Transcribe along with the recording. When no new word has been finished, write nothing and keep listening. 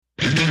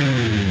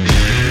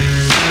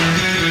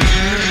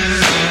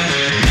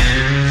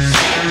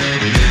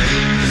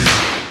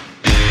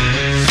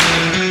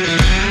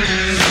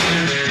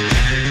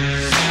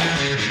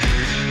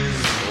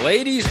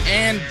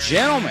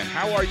gentlemen,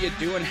 how are you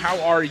doing? How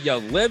are you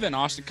living?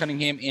 Austin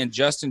Cunningham and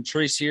Justin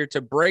Treese here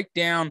to break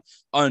down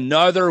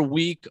another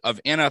week of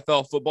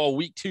NFL football,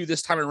 week 2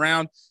 this time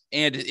around.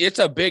 And it's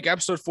a big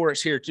episode for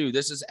us here, too.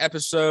 This is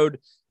episode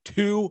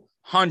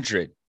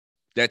 200.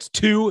 That's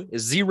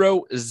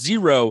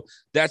 200.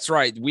 That's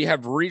right. We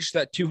have reached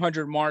that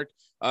 200 mark.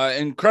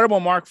 Incredible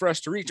mark for us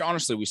to reach.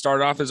 Honestly, we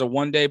started off as a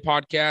one-day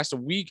podcast a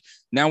week.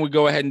 Now we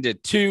go ahead and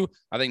did 2.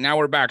 I think now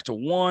we're back to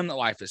 1.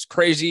 Life is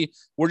crazy.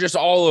 We're just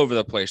all over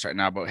the place right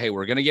now. But, hey,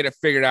 we're going to get it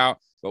figured out.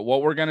 But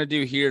what we're going to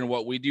do here and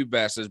what we do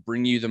best is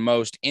bring you the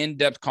most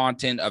in-depth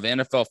content of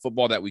NFL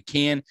football that we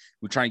can.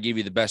 We try and give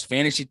you the best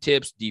fantasy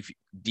tips,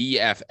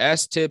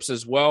 DFS tips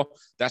as well.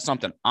 That's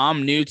something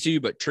I'm new to,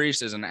 but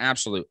Treese is an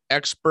absolute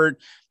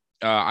expert.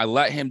 I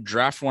let him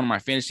draft one of my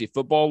fantasy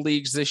football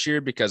leagues this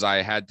year because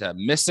I had to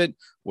miss it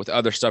with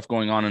other stuff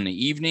going on in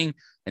the evening.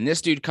 And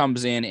this dude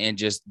comes in and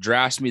just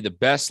drafts me the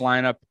best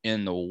lineup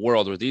in the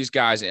world with these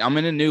guys. I'm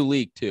in a new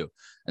league too.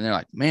 And they're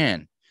like,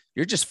 man,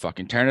 you're just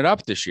fucking tearing it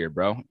up this year,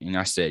 bro. And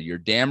I said, you're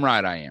damn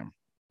right I am.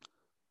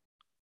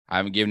 I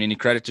haven't given any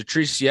credit to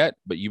Treese yet,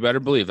 but you better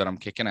believe that I'm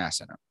kicking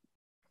ass in it.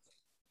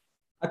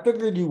 I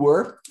figured you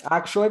were,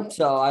 actually.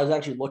 So I was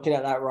actually looking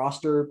at that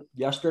roster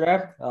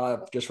yesterday,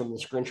 just from the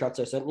screenshots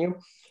I sent you.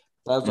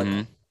 I was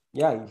like,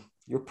 yeah,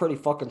 you're pretty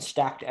fucking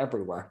stacked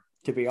everywhere,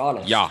 to be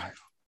honest. Yeah.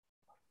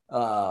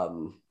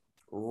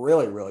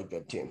 Really, really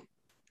good team.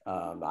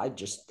 I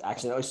just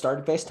accidentally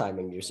started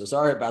FaceTiming you, so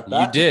sorry about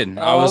that. You did.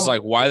 I was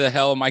like, why the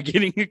hell am I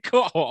getting a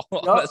call?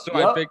 That's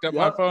why I picked up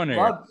my phone here.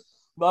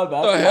 My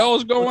bad. What the hell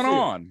is going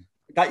on?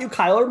 Got you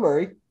Kyler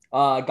Murray.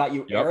 Got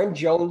you Aaron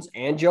Jones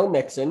and Joe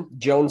Mixon.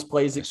 Jones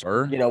plays,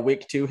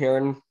 week 2 here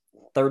in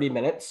 30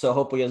 minutes. So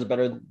hopefully he has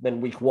better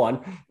than week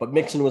 1. But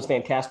Mixon was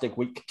fantastic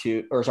week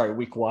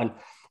 1,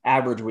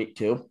 average week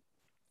 2.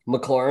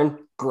 McLaurin,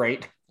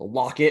 great.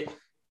 Lockett,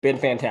 been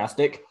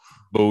fantastic.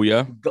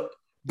 Booyah.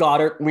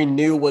 Goddard, we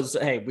knew was,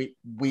 hey,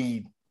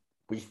 we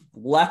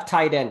left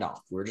tight end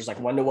off. We were just like,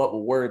 wonder what,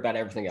 we'll worry about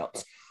everything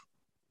else.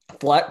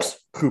 Flex,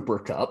 Cooper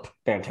Kupp,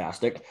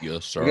 fantastic.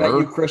 Yes, sir. We got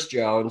you Chris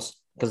Jones,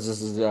 because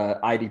this is an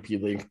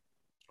IDP league.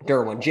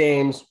 Derwin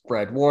James,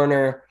 Fred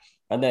Warner,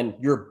 and then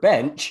your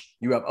bench,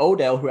 you have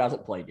Odell, who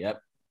hasn't played yet.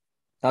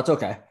 That's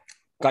okay.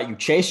 Got you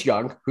Chase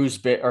Young,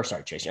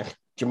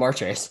 Jamar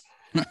Chase.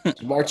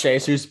 Jamar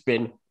Chase, who's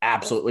been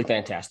absolutely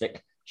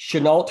fantastic.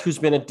 Shenault, who's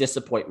been a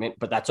disappointment,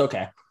 but that's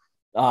okay.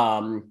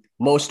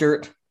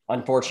 Mostert,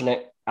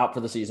 unfortunate, out for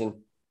the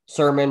season.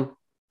 Sermon,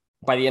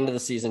 by the end of the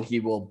season,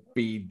 he will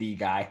be the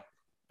guy.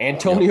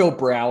 Antonio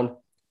Brown,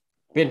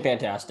 been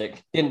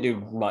fantastic. Didn't do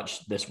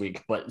much this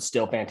week, but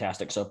still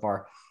fantastic so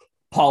far.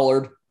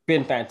 Pollard,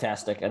 been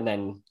fantastic. And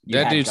then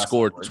that dude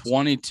scored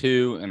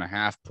 22 and a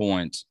half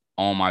points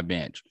on my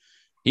bench.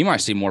 He might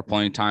see more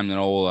playing time than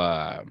old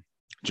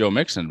Joe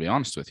Mixon, to be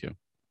honest with you.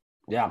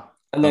 Yeah.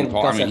 And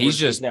then he's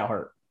just now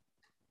hurt.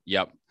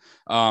 Yep.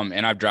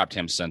 And I've dropped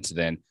him since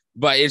then.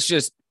 But it's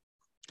just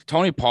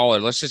Tony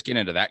Pollard. Let's just get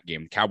into that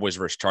game, Cowboys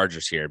versus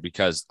Chargers here,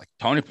 because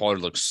Tony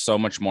Pollard looks so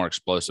much more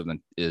explosive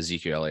than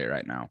Ezekiel Elliott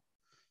right now.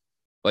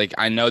 Like,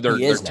 I know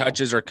their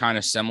touches are kind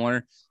of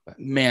similar, but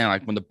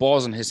man, when the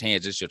ball's in his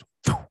hands, it's just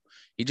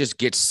he just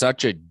gets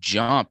such a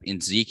jump in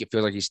Zeke. It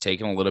feels like he's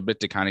taking a little bit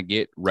to kind of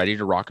get ready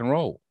to rock and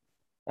roll.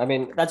 I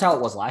mean, that's how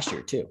it was last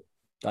year too.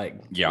 I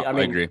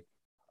agree.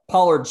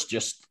 Pollard's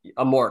just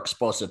a more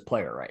explosive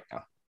player right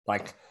now.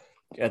 Like,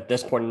 at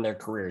this point in their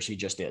careers, he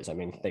just is. I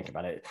mean, think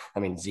about it. I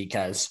mean, Zeke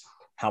has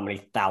how many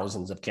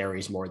thousands of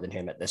carries more than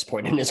him at this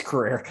point in his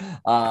career.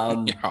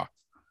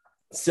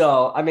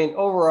 So, I mean,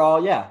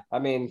 overall, yeah. I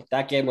mean,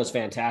 that game was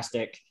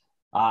fantastic.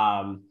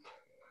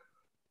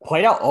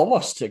 Played out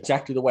almost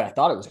exactly the way I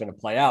thought it was going to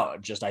play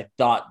out. Just I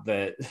thought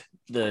that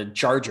the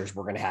Chargers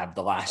were going to have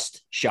the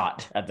last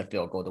shot at the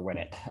field goal to win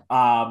it.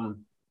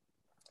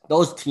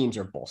 Those teams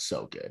are both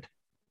so good.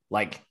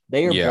 Like,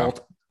 they are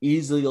both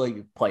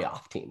easily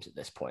playoff teams at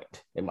this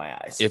point, in my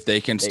eyes. If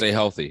they can stay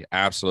healthy,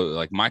 absolutely.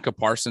 Like Micah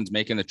Parsons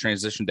making the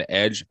transition to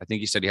edge. I think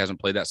he said he hasn't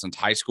played that since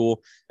high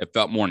school. It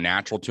felt more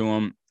natural to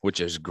him,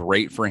 which is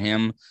great for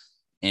him.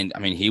 And I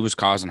mean, he was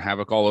causing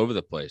havoc all over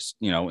the place,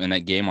 in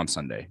that game on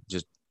Sunday.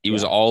 He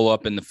was all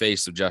up in the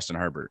face of Justin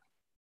Herbert.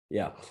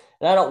 Yeah.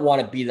 And I don't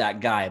want to be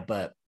that guy,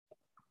 but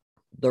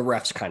the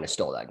refs kind of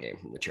stole that game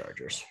from the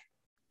Chargers.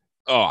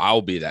 Oh,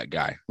 I'll be that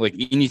guy. Like,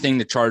 anything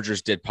the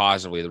Chargers did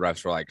positively, the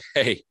refs were like,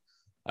 hey,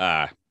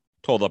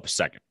 hold up a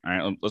second. All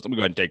right, let me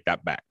go ahead and take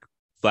that back.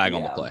 Flag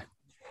on the play.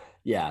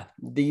 Yeah.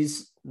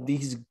 These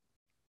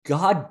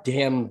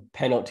goddamn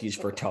penalties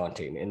for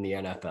taunting in the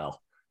NFL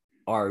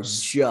are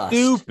just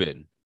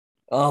stupid.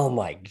 Oh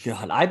my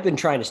God. I've been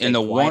trying to stay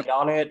quiet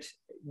on it.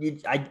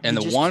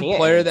 The one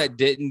player that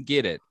didn't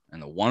get it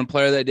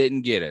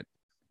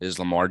is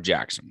Lamar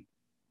Jackson.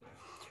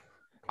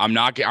 I'm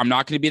not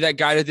going to be that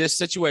guy to this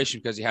situation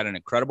because he had an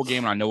incredible game,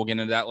 and I know we'll get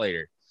into that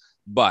later.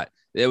 But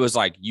it was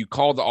like you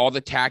called all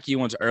the tacky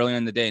ones early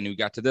in the day, and we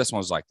got to this one. I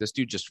was like, this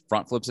dude just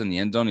front flips in the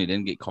end zone. He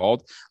didn't get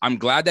called. I'm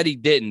glad that he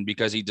didn't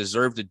because he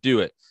deserved to do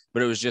it.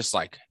 But it was just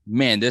like,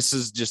 man, this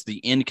is just the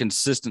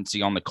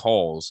inconsistency on the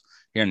calls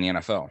here in the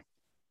NFL.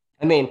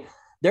 I mean,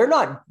 they're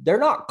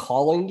not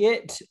calling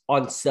it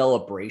on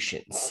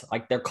celebrations.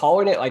 Like they're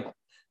calling it like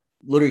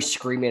literally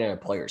screaming in a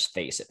player's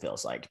face, it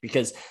feels like,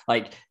 because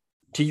like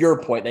to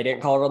your point, they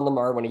didn't call it on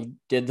Lamar when he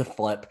did the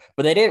flip,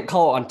 but they didn't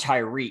call it on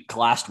Tyreek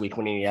last week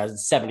when he has a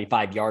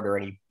 75 yarder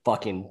and he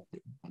fucking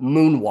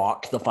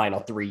moonwalked the final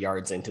 3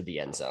 yards into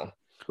the end zone.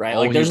 Right.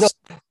 Like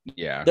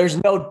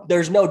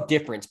there's no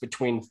difference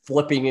between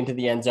flipping into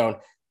the end zone,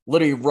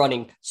 literally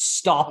running,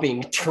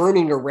 stopping,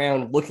 turning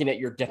around, looking at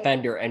your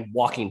defender and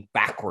walking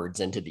backwards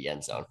into the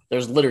end zone.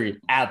 There's literally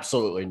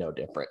absolutely no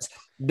difference.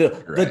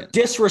 The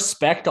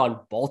disrespect on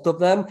both of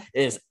them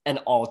is an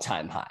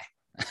all-time high.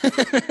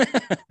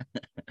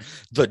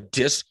 The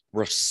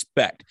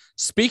disrespect.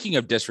 Speaking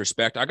of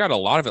disrespect, I got a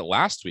lot of it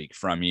last week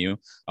from you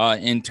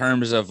in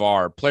terms of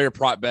our player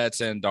prop bets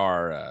and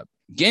our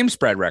game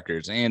spread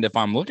records. And if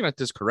I'm looking at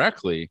this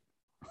correctly,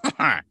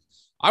 I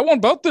won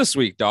both this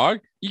week,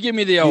 dog. You give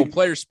me the old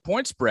players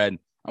point spread.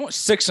 I went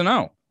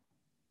 6-0.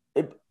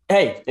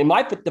 Hey, in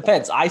my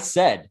defense, I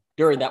said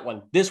during that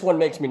one, this one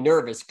makes me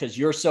nervous because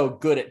you're so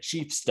good at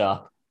Chief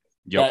stuff.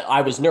 That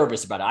I was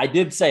nervous about it. I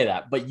did say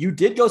that, but you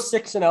did go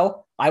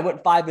 6-0. I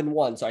went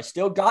 5-1, so I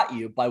still got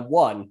you by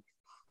one.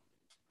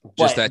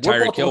 Just that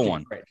Tyreek Hill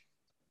one.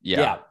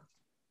 Yeah.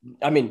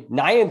 I mean,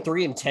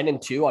 9-3 and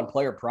 10-2 on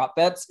player prop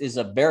bets is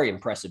a very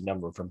impressive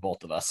number from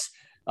both of us.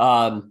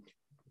 It's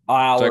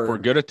like we're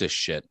good at this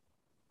shit.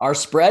 Our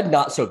spread,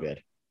 not so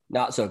good.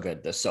 Not so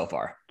good this so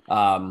far.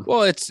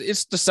 Well,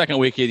 it's the second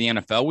week of the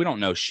NFL. We don't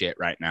know shit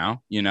right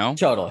now, you know?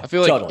 Totally. I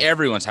feel like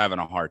everyone's having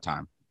a hard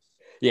time.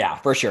 Yeah,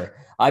 for sure.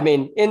 I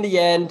mean, in the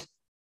end,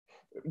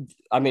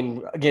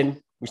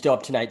 again, we still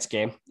have tonight's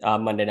game,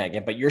 Monday night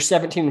game, but you're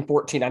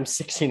 17-14. I'm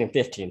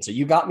 16-15. So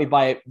you got me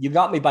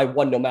by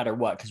one, no matter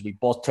what, because we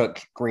both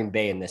took Green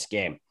Bay in this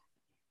game.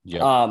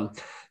 Yeah.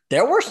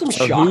 There were some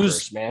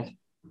shockers, man.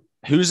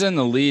 Who's in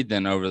the lead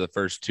then over the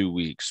first 2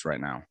 weeks right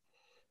now?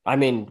 I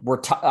mean,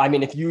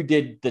 if you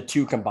did the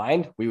two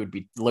combined, we would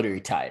be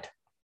literally tied.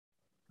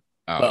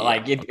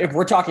 But if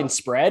we're talking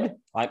spread,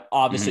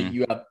 obviously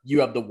you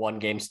have the one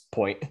game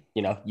point.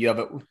 You know,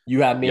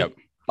 you have me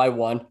by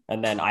one,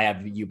 and then I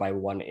have you by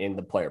one in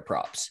the player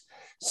props.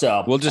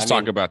 So we'll just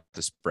talk about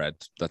the spread.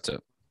 That's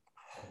it.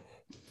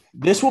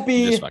 This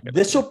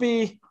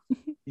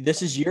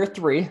is year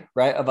 3,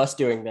 right, of us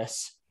doing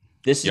this.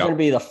 This is going to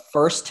be the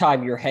first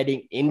time you're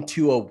heading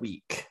into a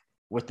week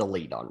with the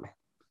lead on me.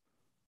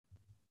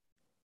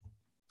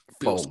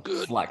 Feels Boom.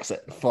 good. Flex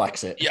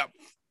it. Yep.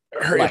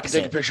 Hurry up and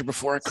take a picture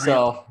before I cramp.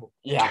 So,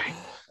 yeah.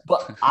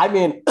 But, I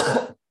mean,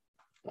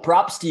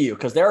 props to you,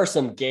 because there are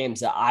some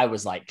games that I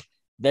was like,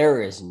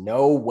 there is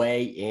no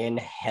way in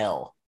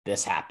hell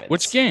this happens.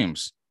 Which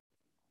games?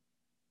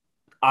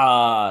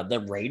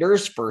 The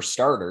Raiders, for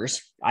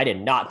starters. I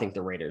did not think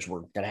the Raiders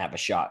were going to have a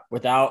shot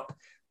without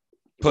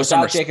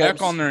some respect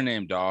Jacobs, on their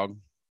name, dog.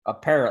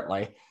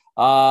 Apparently.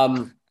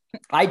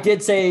 I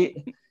did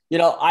say, you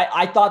know,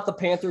 I thought the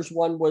Panthers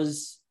one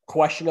was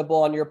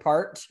questionable on your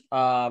part.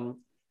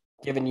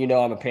 Given, you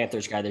know, I'm a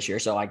Panthers guy this year,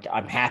 so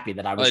I'm happy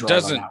that I was wrong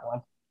on that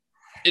one.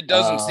 It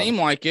doesn't seem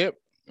like it.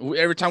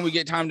 Every time we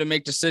get time to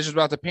make decisions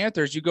about the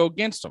Panthers, you go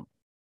against them.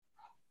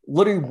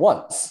 Literally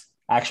once.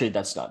 Actually,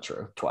 that's not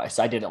true. Twice.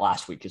 I did it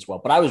last week as well,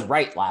 but I was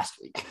right last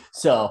week.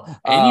 So,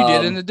 and you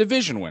did in the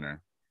division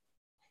winner,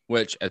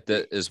 which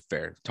is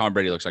fair. Tom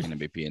Brady looks like an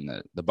MVP,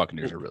 and the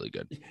Buccaneers are really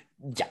good.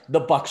 Yeah,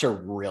 the Bucs are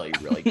really,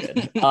 really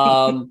good.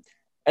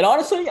 And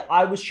honestly,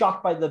 I was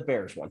shocked by the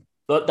Bears one.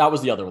 But that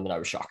was the other one that I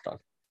was shocked on.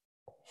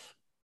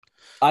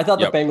 I thought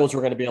the Bengals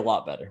were going to be a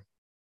lot better.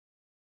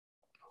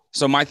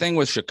 So my thing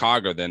with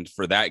Chicago then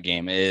for that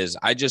game is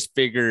I just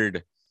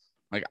figured,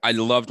 like, I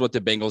loved what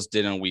the Bengals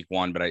did in week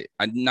 1, but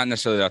I not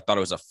necessarily I thought it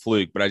was a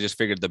fluke, but I just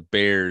figured the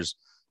Bears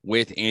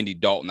with Andy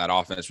Dalton, that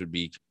offense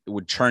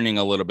would churning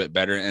a little bit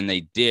better, and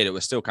they did. It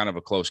was still kind of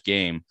a close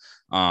game.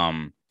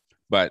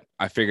 But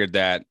I figured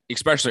that,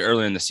 especially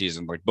early in the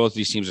season, like both of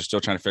these teams are still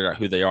trying to figure out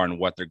who they are and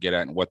what they're good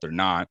at and what they're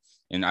not.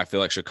 And I feel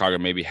like Chicago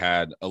maybe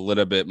had a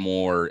little bit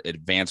more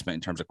advancement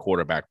in terms of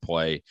quarterback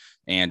play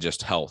and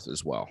just health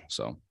as well.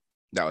 So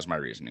that was my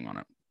reasoning on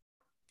it.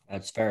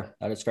 That's fair.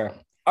 That is fair.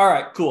 All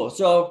right, cool.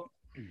 So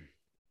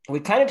we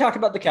kind of talked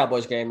about the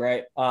Cowboys game,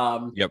 right?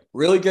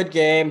 Really good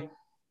game.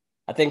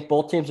 I think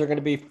both teams are going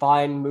to be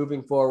fine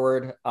moving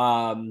forward.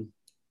 I'm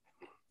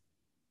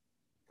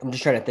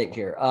just trying to think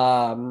here.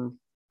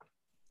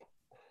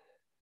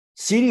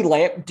 CeeDee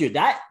Lamb, dude,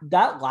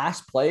 that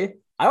last play,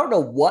 I don't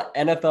know what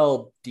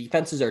NFL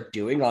defenses are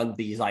doing on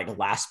these like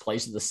last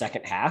plays of the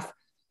second half,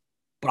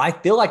 but I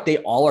feel like they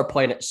all are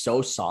playing it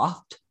so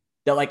soft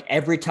that like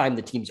every time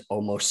the teams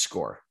almost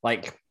score.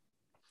 Like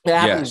it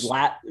happened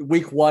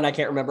week 1, I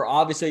can't remember.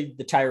 Obviously,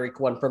 the Tyreek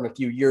one from a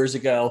few years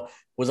ago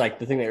was like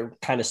the thing that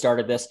kind of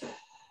started this.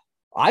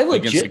 I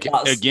legit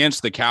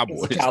against the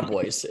Cowboys.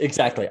 Cowboys,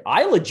 exactly.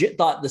 I legit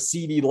thought the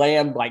CeeDee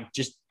Lamb, like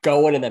just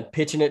going and then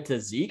pitching it to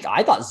Zeke.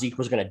 I thought Zeke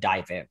was going to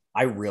dive in.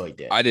 I really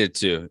did. I did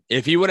too.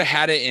 If he would have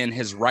had it in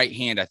his right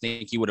hand, I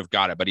think he would have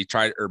got it, but he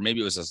tried, or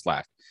maybe it was his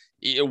left.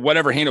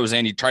 Whatever hand it was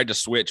in, he tried to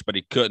switch, but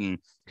he couldn't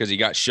because he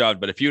got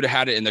shoved. But if you would have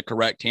had it in the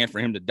correct hand for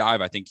him to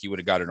dive, I think he would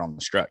have got it on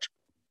the stretch.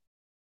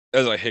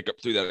 As I hiccup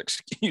through that,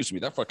 excuse me,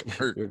 that fucking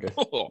hurt. You're good.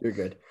 You're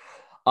good.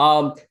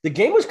 The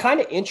game was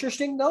kind of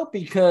interesting though,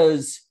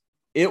 because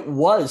it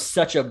was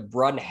such a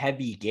run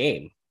heavy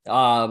game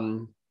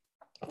from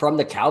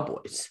the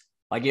Cowboys.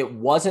 Like it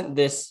wasn't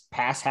this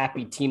pass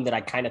happy team that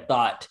I kind of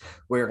thought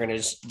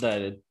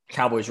the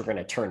Cowboys were going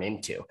to turn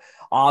into.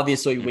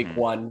 Obviously, week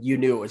one, you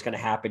knew it was going to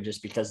happen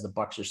just because the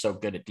Bucs are so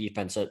good at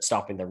defense at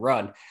stopping the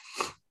run.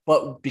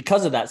 But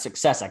because of that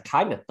success, I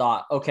kind of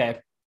thought, okay,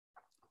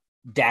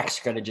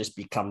 Dak's going to just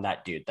become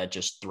that dude that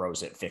just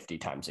throws it 50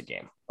 times a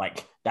game.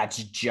 Like that's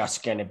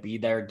just going to be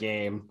their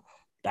game.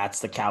 That's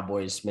the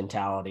Cowboys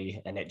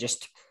mentality. And it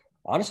just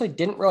honestly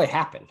didn't really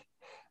happen.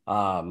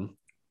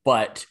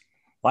 But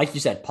like you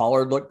said,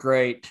 Pollard looked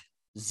great.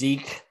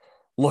 Zeke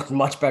looked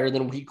much better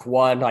than week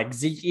one. Like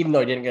Zeke, even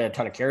though he didn't get a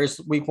ton of carries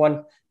week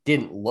one,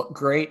 didn't look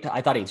great.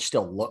 I thought he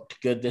still looked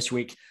good this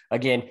week.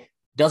 Again,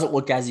 doesn't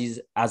look as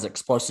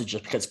explosive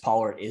just because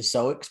Pollard is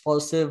so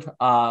explosive.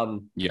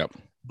 Yep.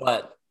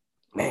 But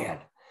man,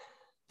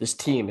 this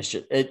team is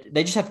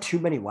they just have too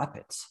many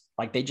weapons.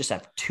 Like they just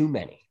have too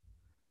many.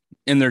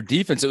 In their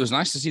defense, it was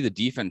nice to see the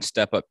defense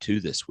step up too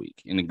this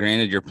week. And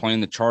granted, you're playing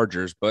the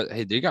Chargers, but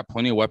hey, they got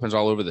plenty of weapons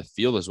all over the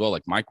field as well.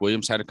 Like Mike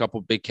Williams had a couple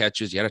of big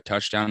catches. He had a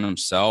touchdown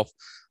himself.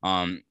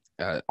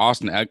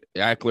 Austin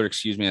Eckler,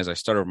 excuse me, as I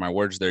stutter over my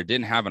words there,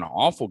 didn't have an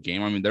awful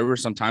game. I mean, there were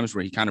some times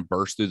where he kind of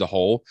burst through the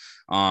hole.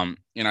 And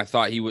I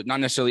thought he was not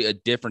necessarily a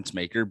difference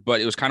maker,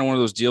 but it was kind of one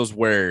of those deals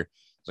where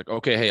it's like,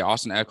 okay, hey,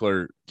 Austin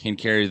Eckler can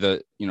carry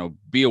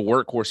be a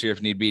workhorse here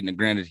if need be. And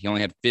granted, he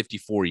only had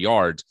 54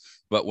 yards,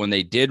 but when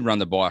they did run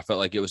the ball, I felt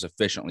like it was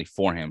efficiently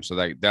for him.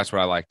 So that's what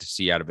I like to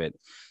see out of it.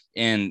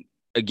 And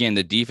again,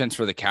 the defense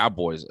for the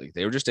Cowboys, like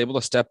they were just able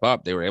to step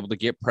up. They were able to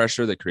get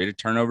pressure. They created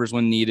turnovers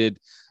when needed.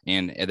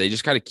 And they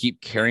just got to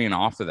keep carrying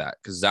off of that,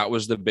 because that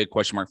was the big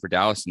question mark for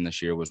Dallas in this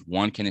year was,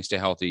 one, can they stay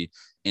healthy?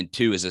 And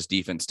two, is this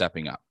defense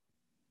stepping up?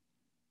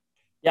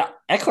 Yeah,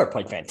 Eckler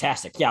played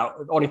fantastic. Yeah,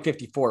 only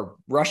 54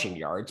 rushing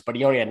yards, but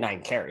he only had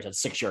 9 carries.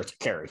 That's 6 yards to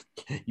carry.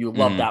 You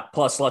love that.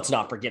 Plus, let's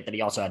not forget that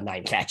he also had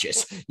 9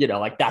 catches.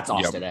 Like that's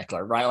Austin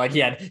Eckler, right? Like he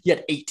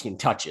had 18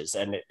 touches,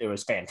 and it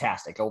was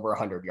fantastic, over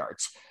 100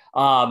 yards.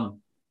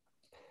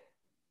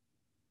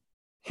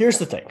 Here's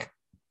the thing.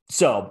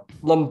 So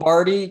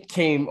Lombardi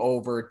came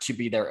over to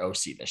be their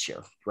OC this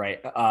year, right?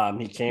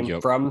 He came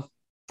from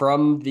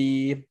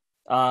the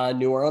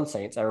New Orleans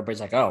Saints. Everybody's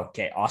like, oh,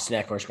 okay,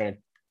 Austin Eckler is going to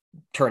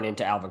turn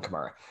into Alvin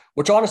Kamara,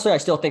 which honestly, I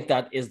still think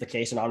that is the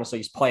case. And honestly,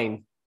 he's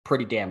playing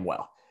pretty damn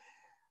well.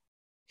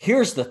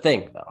 Here's the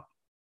thing though.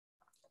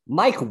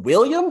 Mike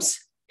Williams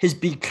has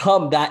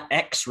become that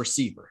X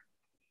receiver.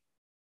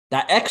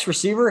 That X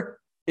receiver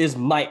is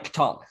Mike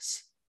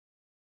Thomas.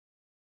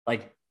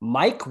 Like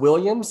Mike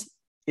Williams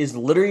is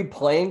literally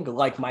playing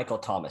like Michael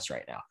Thomas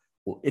right now.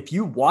 If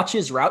you watch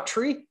his route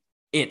tree,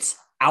 it's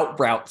out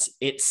routes,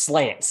 it's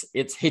slants,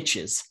 it's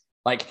hitches.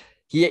 Like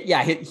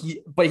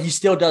but he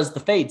still does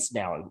the fades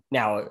now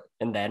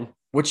and then,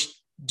 which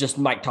just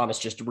Mike Thomas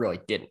just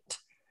really didn't.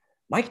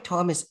 Mike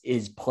Thomas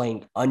is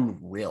playing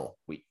unreal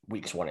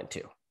weeks 1 and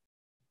 2.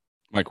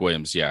 Mike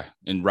Williams, yeah.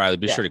 And Riley,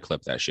 be sure to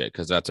clip that shit,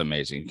 because that's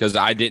amazing. Because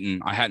I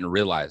hadn't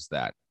realized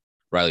that.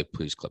 Riley,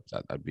 please clip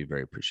that. That'd be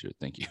very appreciated.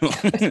 Thank you.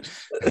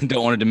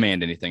 Don't want to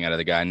demand anything out of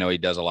the guy. I know he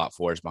does a lot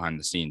for us behind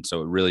the scenes, so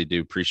we really do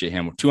appreciate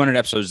him. 200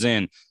 episodes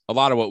in, a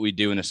lot of what we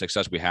do and the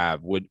success we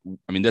have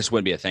this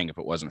wouldn't be a thing if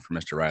it wasn't for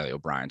Mr. Riley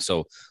O'Brien.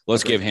 So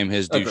let's give him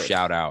his due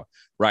shout out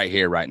right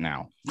here, right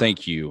now.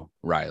 Thank you,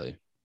 Riley.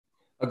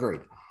 Agreed.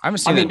 I haven't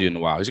seen that dude in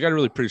a while. He's got a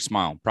really pretty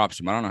smile. Props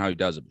to him. I don't know how he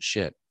does it, but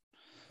shit.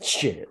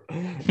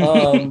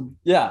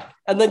 Yeah.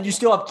 And then you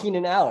still have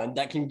Keenan Allen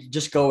that can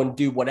just go and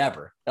do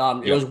whatever.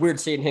 It was weird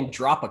seeing him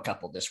drop a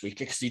couple this week,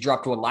 because he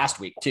dropped one last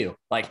week too.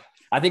 Like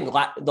I think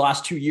the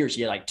last 2 years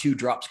he had like 2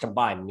 drops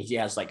combined, and he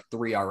has like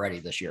 3 already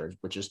this year,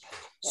 which is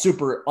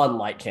super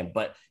unlike him,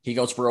 but he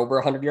goes for over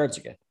 100 yards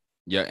again.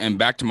 Yeah. And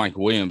back to Mike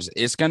Williams,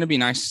 it's going to be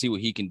nice to see what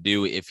he can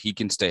do if he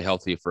can stay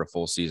healthy for a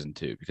full season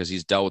too, because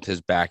he's dealt with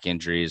his back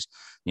injuries,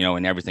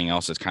 and everything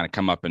else that's kind of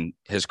come up in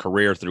his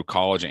career through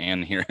college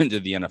and here into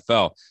the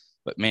NFL.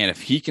 But man,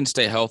 if he can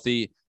stay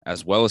healthy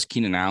as well as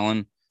Keenan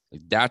Allen,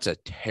 that's a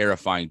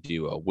terrifying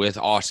duo with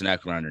Austin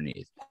Eckler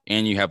underneath.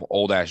 And you have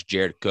old ass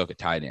Jared Cook at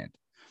tight end,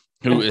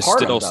 who is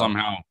still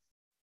somehow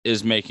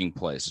is making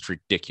plays. It's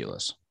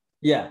ridiculous.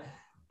 Yeah.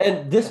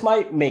 And this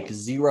might make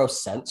 0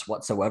 sense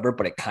whatsoever,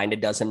 but it kind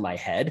of does in my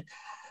head.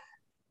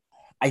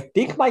 I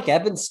think Mike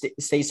Evans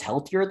stays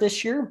healthier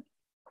this year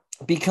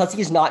because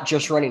he's not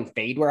just running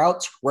fade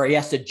routes where he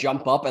has to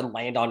jump up and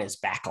land on his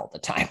back all the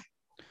time.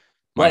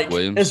 Mike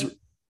Williams.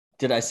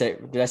 Did I say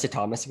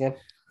Thomas again?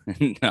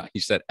 No,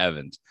 you said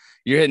Evans.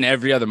 You're hitting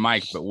every other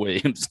Mike but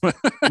Williams.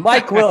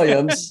 Mike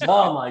Williams.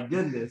 Oh my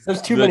goodness.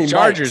 There's too many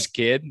Chargers Mikes.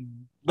 kid.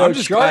 The I'm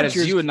just glad it's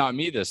Chargers you and not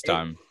me this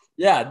time.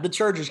 Yeah, the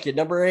Chargers kid,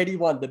 number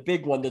 81, the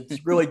big one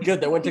that's really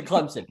good that went to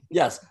Clemson.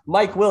 Yes,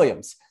 Mike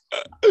Williams.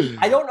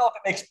 I don't know if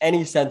it makes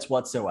any sense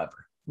whatsoever.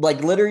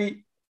 Like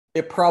literally,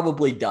 it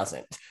probably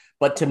doesn't.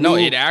 But to No,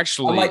 me, it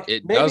actually like,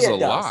 it maybe does it a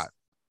lot.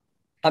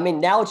 I mean,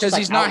 now it's Because just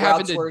like he's not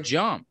having to where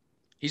jump.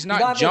 He's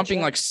not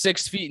jumping like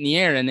 6 feet in the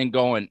air and then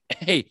going,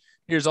 hey,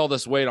 here's all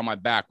this weight on my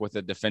back with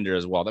a defender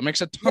as well. That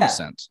makes a ton of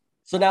sense.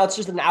 So now it's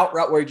just an out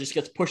route where he just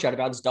gets pushed out of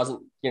bounds,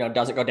 doesn't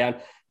go down.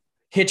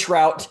 Hitch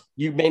route,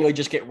 you mainly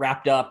just get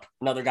wrapped up.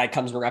 Another guy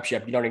comes and wraps you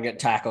up. You don't even get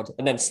tackled.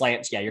 And then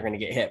slants, yeah, you're going to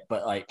get hit.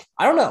 But like,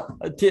 I don't know.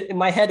 In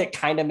my head, it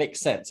kind of makes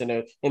sense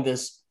in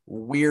this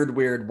weird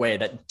way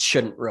that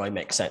shouldn't really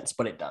make sense,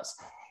 but it does.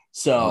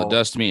 So well, it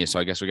does to me. So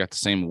I guess we got the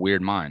same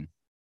weird mind.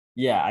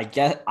 Yeah, I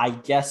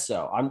guess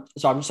so. I'm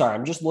sorry.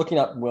 I'm just looking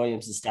up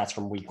Williams' stats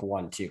from week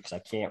 1 too, because I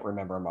can't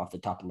remember them off the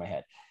top of my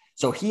head.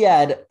 So he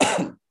had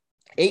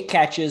 8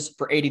 catches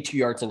for 82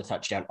 yards and a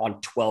touchdown on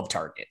 12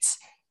 targets.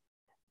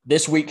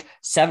 This week,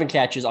 7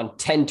 catches on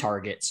 10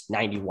 targets,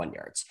 91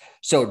 yards.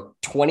 So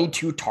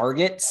 22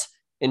 targets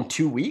in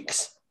 2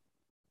 weeks.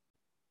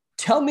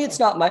 Tell me it's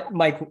not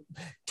Mike.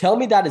 Tell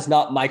me that is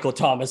not Michael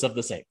Thomas of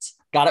the Saints.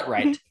 Got it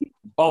right.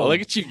 Oh, look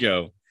at you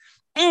go.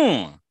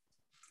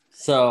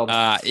 So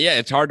yeah,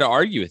 it's hard to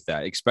argue with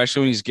that,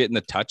 especially when he's getting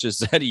the touches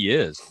that he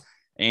is.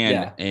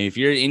 And if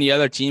you're any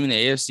other team in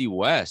the AFC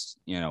West,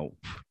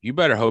 you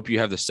better hope you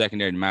have the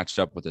secondary matched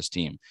up with this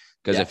team.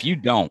 Because if you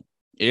don't,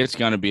 it's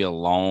going to be a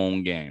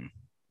long game.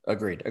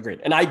 Agreed.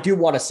 And I do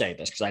want to say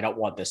this because I don't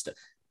want this to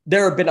 –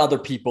 there have been other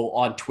people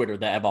on Twitter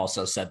that have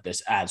also said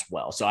this as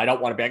well. So I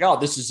don't want to be like, oh,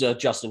 this is a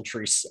Justin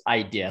Treese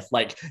idea.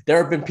 Like there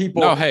have been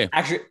people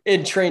actually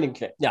in training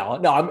camp. No,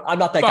 I'm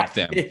not that Fuck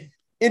guy. Them.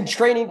 In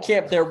training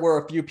camp, there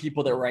were a few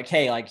people that were like,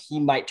 hey, like he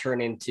might turn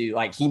into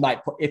like he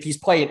might – if he's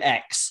playing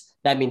X,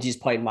 that means he's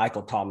playing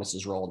Michael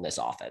Thomas's role in this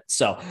offense.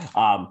 So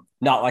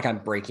not like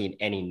I'm breaking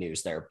any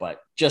news there, but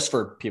just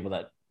for people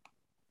that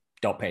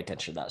don't pay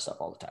attention to that stuff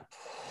all the time.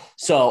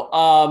 So,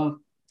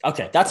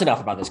 okay, that's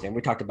enough about this game.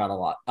 We talked about a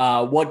lot.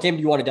 What game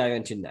do you want to dive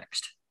into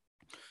next?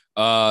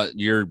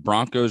 Your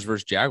Broncos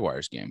versus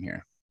Jaguars game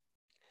here.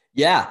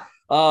 Yeah.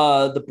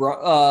 Sorry,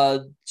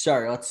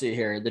 let's see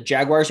here. The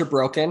Jaguars are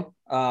broken.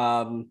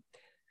 Plain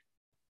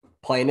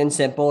and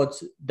simple.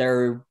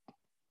 They're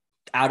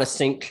out of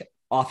sync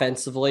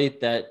offensively,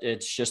 that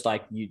it's just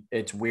like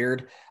it's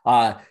weird.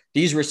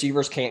 These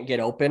receivers can't get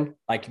open.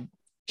 Like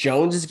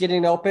Jones is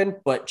getting open,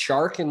 but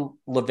Chark and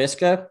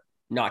Laviska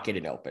not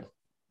getting open.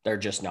 They're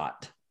just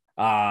not.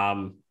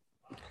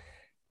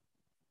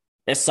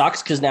 It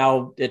sucks because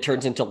now it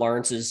turns into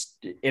Lawrence's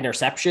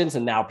interceptions,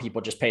 and now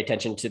people just pay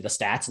attention to the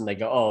stats and they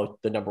go, oh,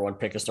 the number 1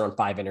 pick is throwing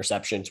 5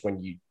 interceptions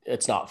when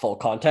it's not full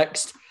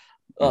context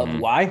of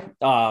why.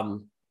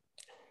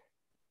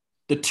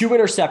 The 2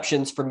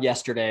 interceptions from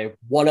yesterday,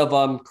 one of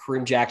them,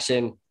 Kareem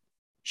Jackson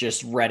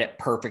just read it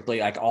perfectly.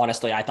 Like,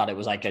 honestly, I thought it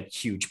was like a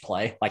huge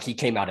play. Like he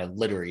came out of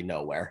literally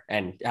nowhere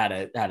and had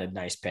a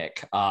nice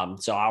pick.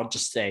 So I'll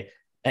just say,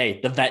 hey,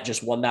 the vet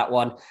just won that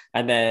one.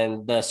 And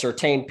then the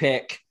Surtain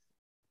pick,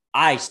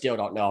 I still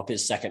don't know if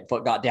his second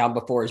foot got down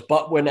before his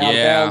butt went out of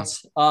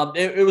bounds.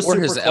 It was or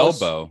super his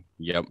close. elbow.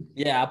 Yep.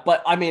 Yeah,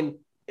 but I mean,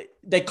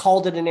 they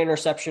called it an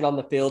interception on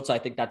the field, so I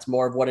think that's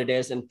more of what it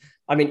is. And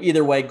I mean,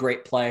 either way,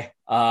 great play.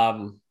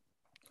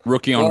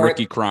 Rookie on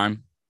rookie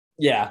crime.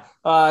 Yeah.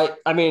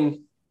 I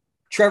mean,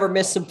 Trevor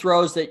missed some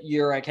throws that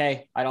you're like,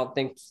 hey, I don't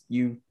think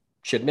you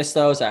should miss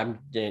those.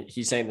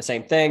 He's saying the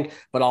same thing,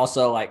 but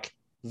also like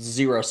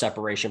zero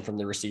separation from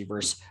the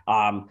receivers.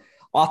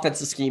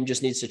 Offensive scheme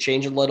just needs to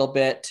change a little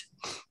bit.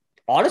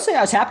 Honestly,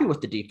 I was happy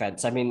with the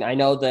defense. I mean, I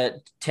know that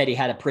Teddy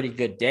had a pretty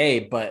good day,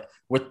 but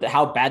with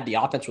how bad the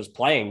offense was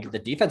playing, the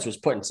defense was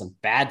put in some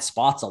bad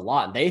spots a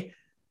lot. And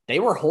they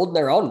were holding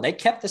their own. They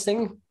kept this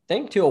thing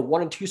to a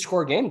 1-2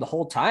 score game the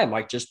whole time,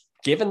 like just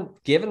given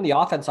the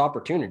offense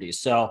opportunities.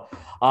 So,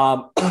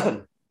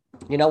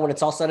 when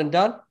it's all said and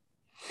done,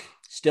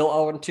 still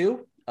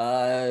 0-2.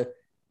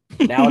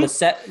 Now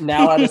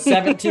at a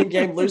 17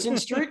 game losing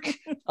streak.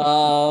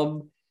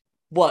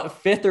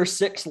 What, 5th or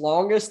 6th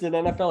longest in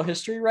NFL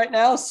history right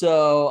now.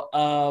 So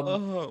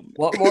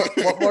what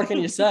more can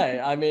you say?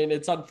 I mean,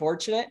 it's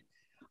unfortunate.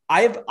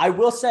 I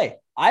will say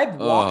I've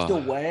walked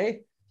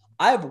away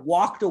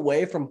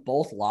from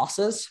both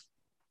losses,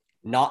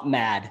 not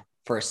mad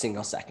for a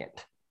single second.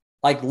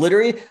 Like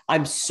literally,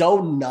 I'm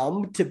so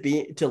numb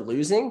to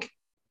losing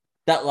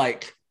that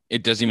like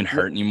it doesn't even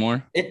hurt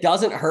anymore. It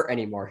doesn't hurt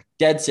anymore.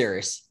 Dead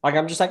serious. Like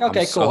I'm just like,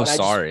 okay, cool. So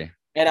sorry.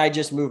 And I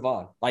just move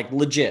on, like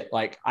legit.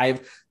 Like I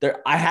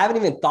haven't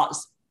even thought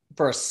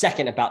for a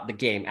second about the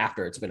game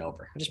after it's been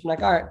over. I've just been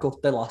like, all right, cool.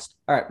 They lost.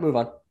 All right, move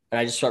on. And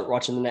I just start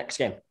watching the next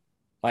game.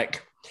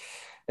 Like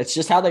it's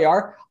just how they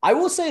are. I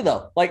will say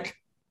though, like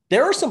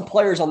there are some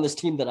players on this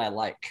team that I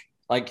like.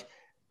 Like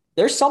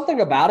there's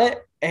something about it.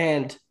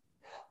 And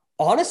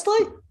honestly,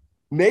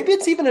 maybe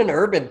it's even an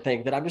Urban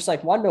thing that I'm just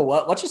like, well, you know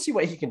what? Let's just see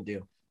what he can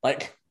do.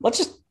 Like, let's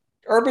just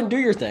Urban, do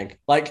your thing.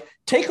 Like,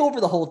 take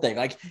over the whole thing.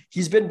 Like,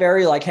 he's been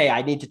very like, hey,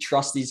 I need to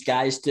trust these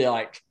guys to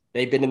like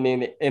they've been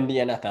in the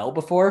NFL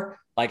before.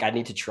 Like, I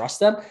need to trust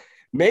them.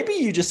 Maybe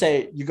you just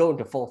say you go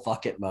into full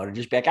fuck it mode and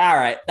just be like, all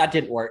right, that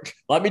didn't work.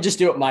 Let me just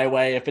do it my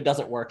way. If it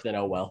doesn't work, then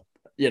oh well.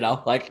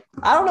 Like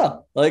I don't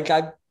know. Like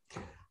at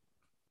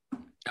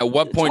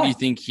what point do you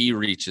think he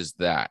reaches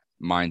that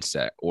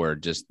mindset, or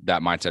just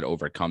that mindset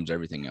overcomes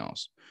everything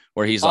else?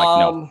 Where he's like,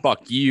 no,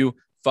 fuck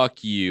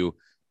you.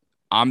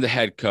 I'm the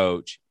head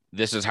coach.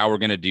 This is how we're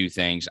going to do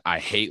things. I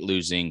hate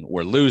losing.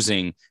 We're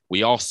losing.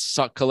 We all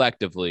suck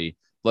collectively.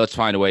 Let's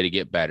find a way to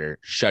get better.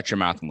 Shut your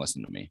mouth and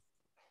listen to me.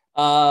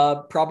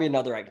 Probably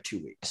another like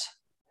 2 weeks.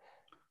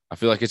 I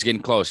feel like it's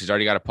getting close. He's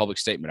already got a public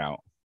statement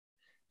out.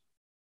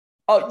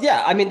 Oh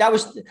yeah. I mean, that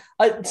was,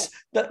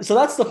 so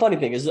that's the funny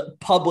thing is a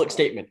public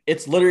statement.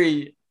 It's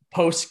literally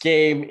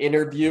post-game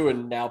interview.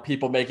 And now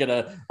people make it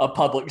a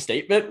public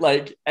statement.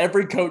 Like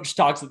every coach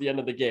talks at the end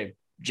of the game.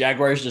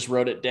 Jaguars just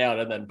wrote it down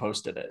and then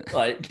posted it.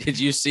 Like, did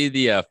you see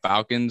the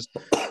Falcons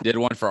did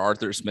one for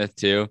Arthur Smith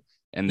too?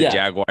 And the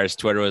Jaguars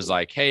Twitter was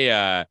like,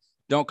 hey,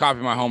 don't copy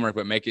my homework,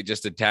 but make it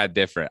just a tad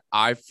different.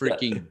 I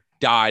freaking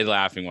died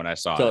laughing when I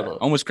saw that.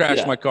 Almost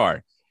crashed my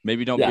car.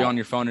 Maybe don't be on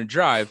your phone and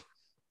drive.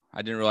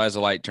 I didn't realize the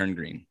light turned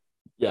green.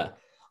 Yeah.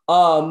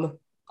 I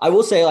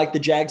will say like the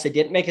Jags, they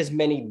didn't make as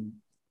many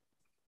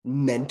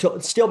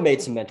still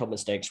made some mental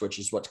mistakes, which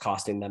is what's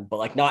costing them, but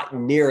like not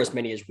near as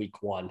many as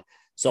week one.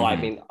 So, I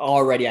mean,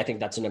 already I think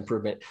that's an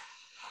improvement.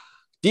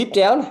 Deep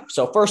down,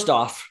 so first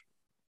off,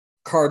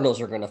 Cardinals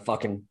are going to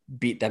fucking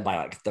beat them by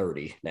like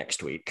 30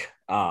 next week.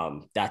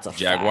 That's a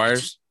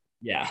Jaguars?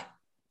 Fact.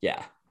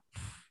 Yeah.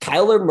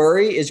 Kyler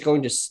Murray is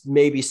going to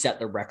maybe set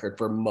the record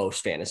for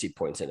most fantasy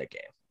points in a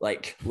game.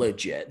 Like,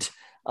 legit.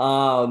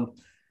 But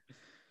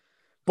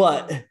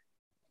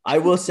I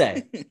will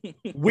say,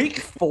 week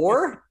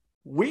four,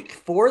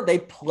 they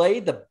play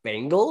the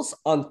Bengals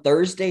on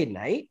Thursday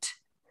night.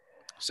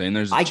 Saying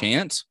there's a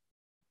chance?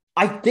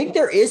 I think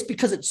there is,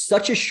 because it's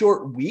such a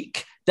short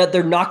week that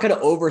they're not going to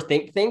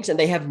overthink things and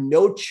they have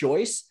no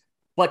choice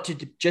but to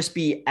just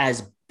be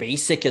as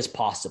basic as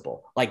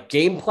possible. Like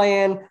game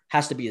plan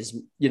has to be as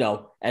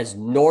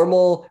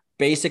normal,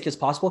 basic as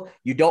possible.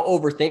 You don't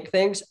overthink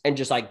things and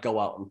just like go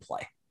out and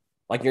play.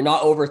 Like you're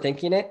not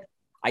overthinking it.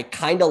 I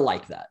kind of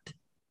like that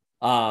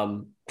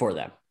for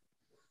them.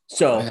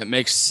 So it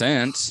makes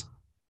sense.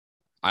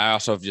 I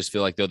also just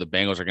feel like though the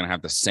Bengals are going to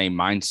have the same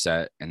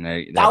mindset and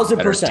they have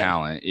better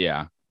talent.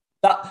 Yeah.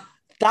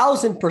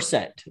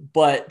 1,000%.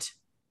 But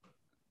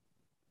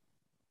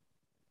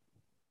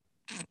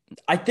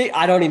I think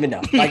I don't even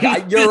know. Like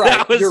you're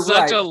right.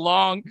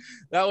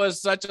 That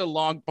was such a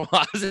long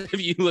pause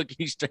of you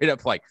looking straight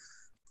up like,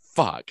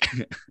 fuck.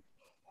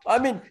 I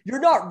mean,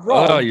 you're not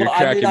wrong. Oh, you're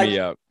cracking me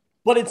up.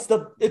 But it's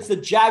the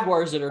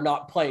Jaguars that are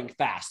not playing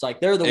fast. Like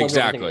they're the ones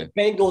exactly.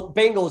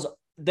 Bengals.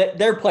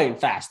 They're playing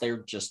fast. They're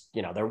just,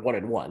 they're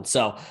 1-1.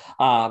 So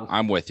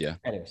I'm with you.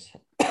 Anyways,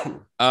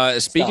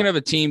 speaking of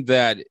a team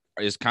that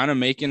is kind of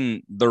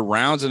making the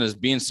rounds and is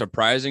being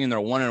surprising, and they're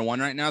 1-1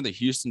 right now, the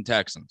Houston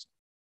Texans.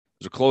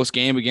 It was a close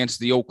game against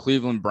the old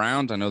Cleveland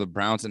Browns. I know the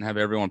Browns didn't have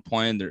everyone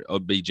playing. Their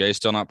OBJ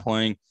still not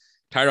playing.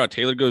 Tyrod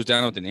Taylor goes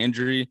down with an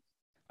injury.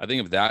 I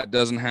think if that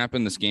doesn't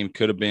happen, this game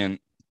could have been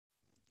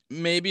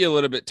maybe a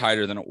little bit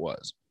tighter than it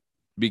was,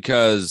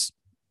 because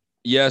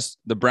yes,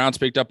 the Browns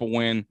picked up a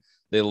win.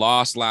 They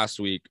lost last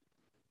week,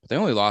 but they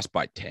only lost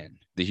by 10.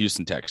 The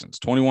Houston Texans,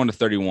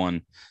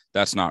 21-31.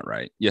 That's not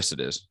right. Yes, it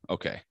is.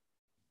 Okay.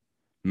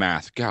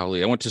 Math.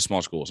 Golly, I went to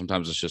small school.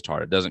 Sometimes it's just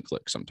hard. It doesn't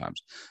click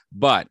sometimes.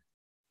 But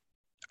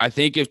I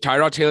think if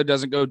Tyrod Taylor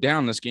doesn't go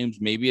down, this game's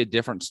maybe a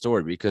different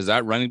story, because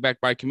that running back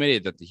by committee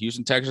that the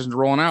Houston Texans are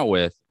rolling out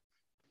with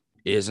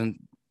it's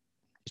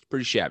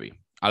pretty shabby.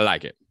 I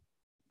like it.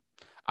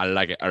 I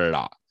like it a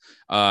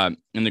lot.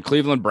 In the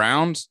Cleveland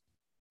Browns,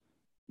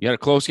 you had a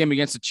close game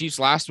against the Chiefs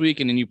last week,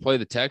 and then you play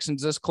the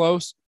Texans this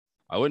close.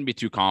 I wouldn't be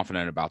too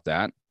confident about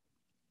that.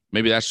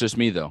 Maybe that's just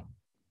me, though.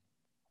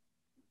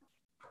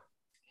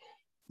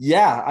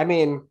 Yeah, I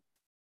mean,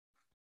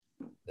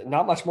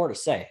 not much more to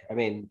say. I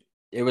mean,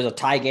 it was a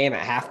tie game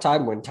at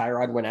halftime when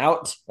Tyrod went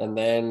out. And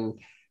then,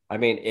 I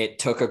mean, it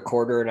took a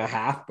quarter and a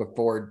half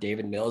before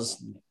David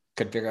Mills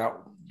could figure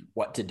out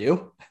what to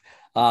do.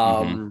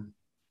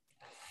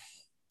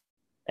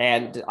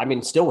 And I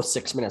mean, still with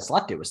 6 minutes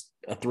left, it was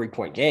a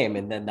 3-point game.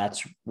 And then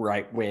that's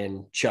right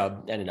when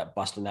Chubb ended up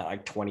busting that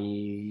like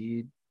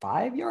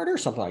 25-yarder or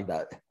something like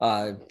that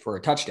for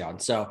a touchdown.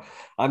 So,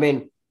 I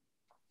mean,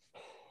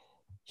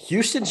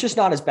 Houston's just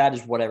not as bad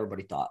as what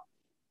everybody thought.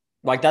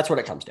 Like, that's what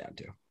it comes down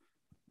to.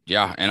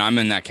 Yeah, and I'm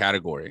in that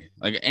category.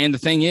 Like, and the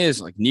thing is,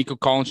 like, Nico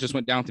Collins just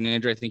went down with an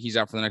injury. I think he's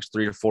out for the next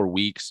 3 to 4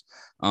 weeks.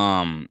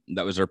 That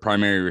was their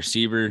primary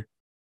receiver.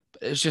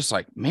 It's just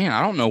like, man,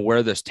 I don't know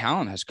where this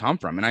talent has come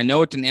from. And I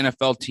know it's an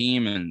NFL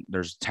team and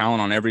there's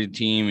talent on every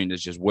team, and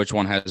it's just which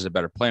one has the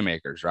better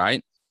playmakers,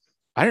 right?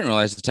 I didn't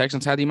realize the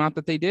Texans had the amount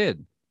that they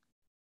did.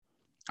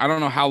 I don't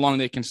know how long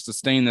they can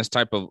sustain this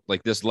type of,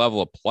 like, this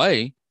level of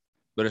play,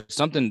 but it's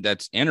something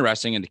that's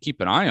interesting and to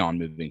keep an eye on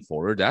moving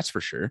forward. That's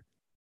for sure.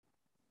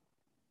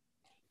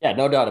 Yeah,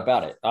 no doubt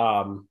about it.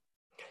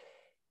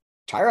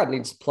 Tyrod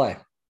needs to play.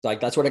 Like,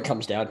 that's what it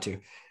comes down to.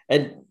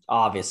 And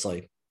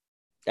obviously,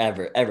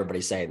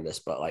 everybody's saying this,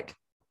 but like,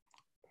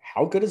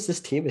 how good is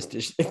this team if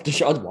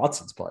Deshaun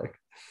Watson's playing?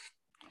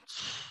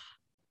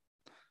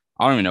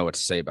 I don't even know what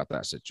to say about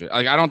that situation.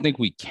 Like, I don't think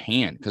we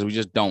can because we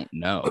just don't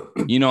know.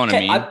 You know what I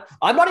mean?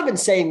 I'm not even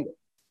saying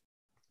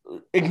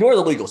ignore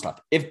the legal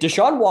stuff. If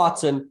Deshaun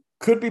Watson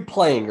could be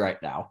playing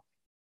right now,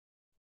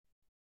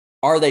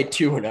 are they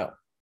 2-0?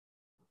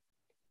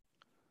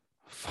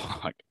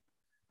 Fuck.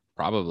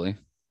 Probably.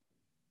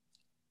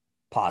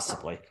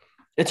 Possibly.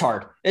 It's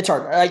hard.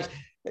 Like,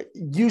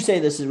 you say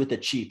this is with the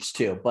Chiefs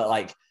too, but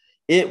like,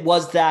 it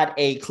was that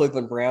a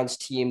Cleveland Browns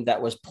team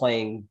that was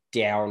playing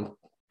down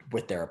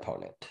with their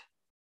opponent.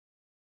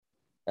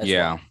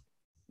 Yeah. Well.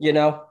 You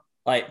know,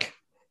 like,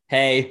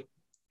 hey,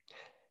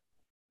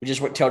 we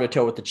just went toe to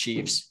toe with the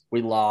Chiefs.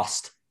 We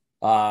lost,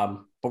 but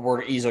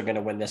we're easily going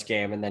to win this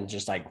game. And then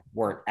just like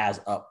weren't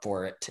as up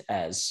for it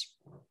as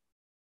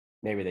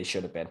maybe they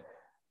should have been.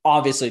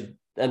 Obviously,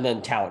 and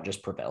then talent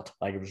just prevailed.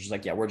 Like, it was just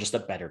like, yeah, we're just a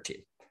better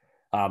team.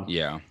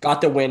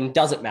 Got the win.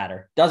 Doesn't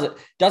matter. Doesn't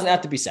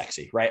have to be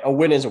sexy, right? A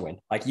win is a win.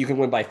 Like, you can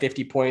win by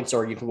 50 points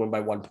or you can win by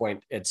 1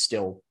 point. It's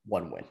still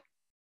one win.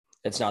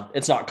 It's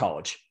not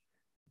college.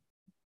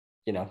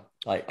 You know,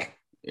 like,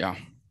 yeah.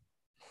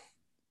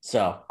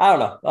 So I don't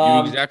know.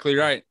 You're exactly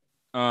right.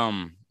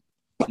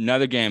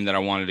 Another game that I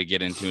wanted to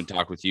get into and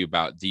talk with you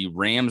about, the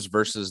Rams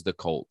versus the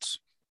Colts.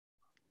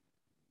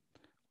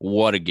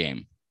 What a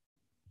game.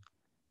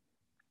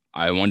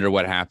 I wonder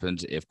what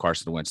happens if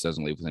Carson Wentz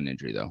doesn't leave with an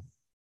injury, though.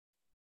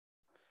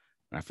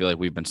 And I feel like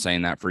we've been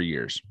saying that for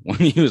years when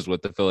he was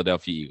with the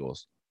Philadelphia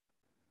Eagles.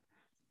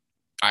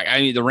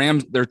 I mean, the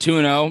Rams, they're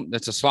 2-0.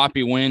 That's a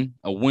sloppy win.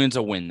 A win's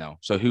a win, though.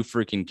 So who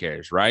freaking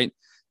cares, right?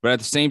 But at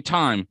the same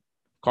time,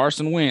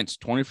 Carson Wentz,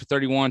 20 for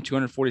 31,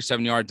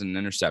 247 yards and an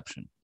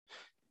interception.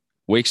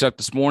 Wakes up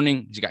this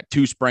morning, he's got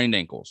 2 sprained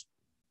ankles.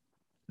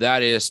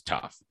 That is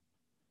tough.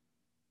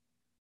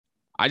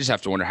 I just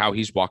have to wonder how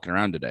he's walking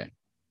around today.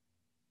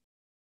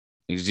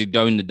 Is he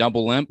doing the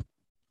double limp?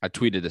 I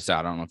tweeted this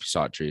out. I don't know if you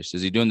saw it, Trees.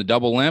 Is he doing the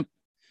double limp?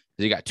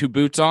 Has he got 2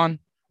 boots on?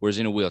 Or is he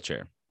in a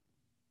wheelchair?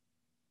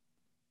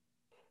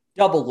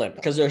 Double limp,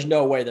 because there's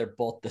no way they're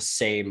both the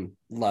same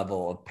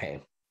level of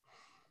pain.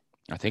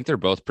 I think they're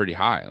both pretty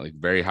high, like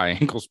very high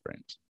ankle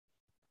sprains.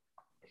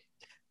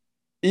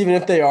 Even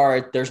if they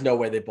are, there's no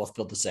way they both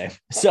feel the same.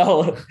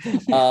 So,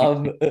 this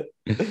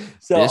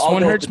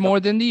one hurts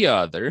more than the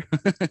other.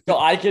 So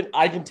I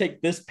can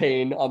take this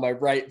pain on my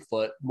right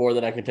foot more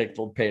than I can take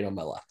the pain on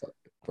my left foot,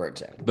 for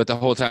example. But the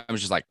whole time it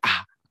was just like,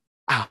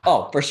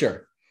 Oh, for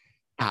sure.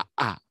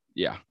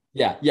 Yeah.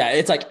 Yeah.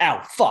 It's like,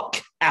 ow,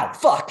 fuck,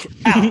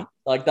 ow.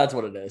 Like, that's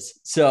what it is.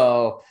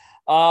 So,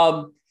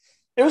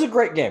 it was a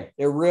great game.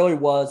 It really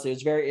was. It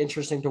was very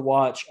interesting to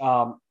watch.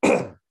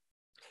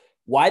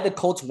 Why the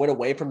Colts went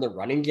away from the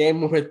running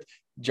game with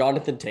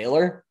Jonathan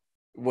Taylor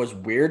was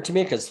weird to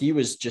me, because he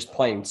was just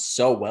playing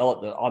so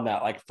well on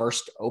that like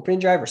first opening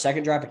drive or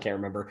second drive. I can't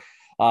remember.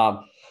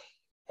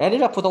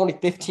 Ended up with only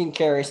 15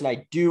 carries, and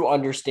I do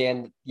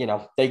understand, you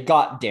know, they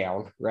got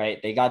down, right?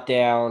 They got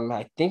down.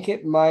 I think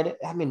it might,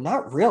 I mean,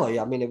 not really.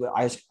 I mean,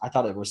 I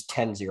thought it was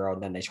 10-0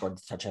 and then they scored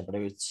the touchdown, but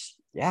it was,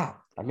 yeah.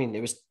 I mean,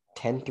 it was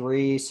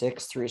 10-3,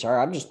 6-3. Sorry,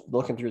 I'm just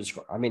looking through the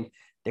score. I mean,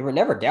 they were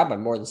never down by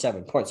more than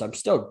 7 points.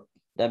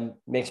 That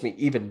makes me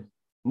even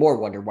more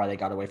wonder why they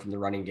got away from the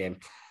running game.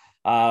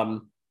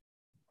 I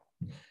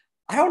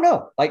don't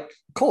know. Like,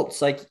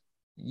 Colts, like,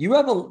 you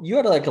had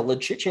like a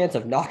legit chance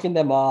of knocking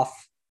them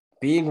off,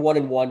 being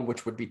 1-1,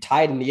 which would be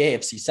tied in the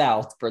AFC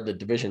South for the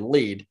division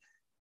lead.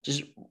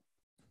 Just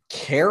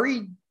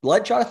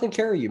let Jonathan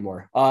carry you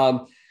more.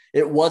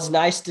 It was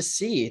nice to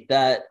see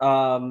that,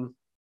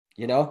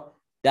 you know,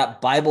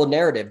 that Bible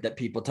narrative that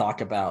people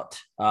talk about,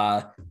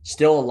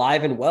 still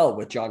alive and well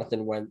with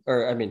Carson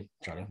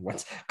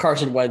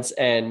Wentz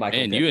and Michael.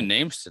 And you and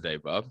names today,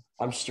 Bob.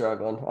 I'm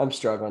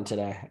struggling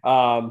today.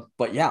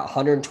 But yeah,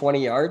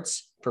 120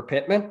 yards for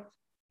Pittman,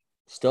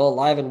 still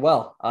alive and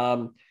well.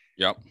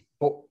 Yep.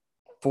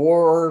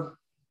 For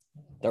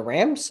the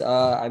Rams,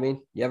 I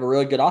mean, you have a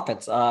really good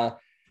offense.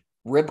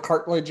 Rib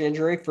cartilage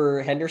injury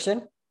for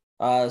Henderson.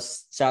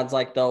 Sounds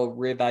like they'll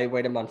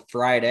reevaluate him on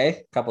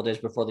Friday, a couple days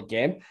before the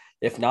game.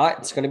 If not,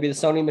 it's going to be the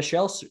Sony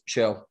Michel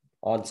show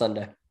on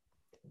Sunday.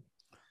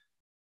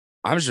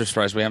 I'm just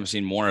surprised we haven't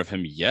seen more of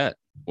him yet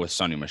with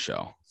Sony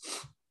Michel.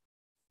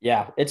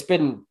 Yeah, it's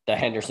been the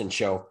Henderson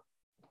show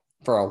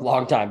for a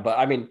long time. But,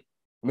 I mean,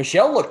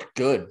 Michel looked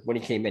good when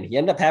he came in. He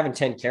ended up having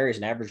 10 carries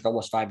and averaged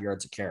almost 5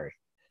 yards a carry.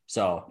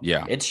 So,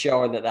 yeah, it's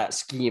showing that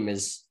scheme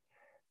is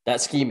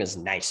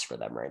nice for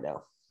them right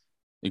now.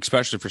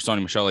 Especially for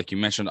Sony Michel, like you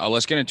mentioned.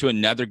 Let's get into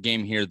another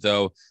game here,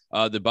 though.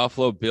 The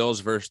Buffalo Bills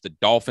versus the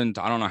Dolphins.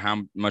 I don't know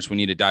how much we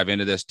need to dive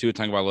into this. Tua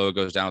Tagovailoa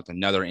goes down with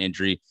another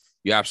injury.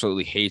 You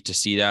absolutely hate to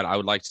see that. I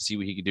would like to see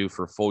what he could do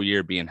for a full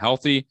year being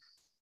healthy.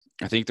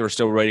 I think they were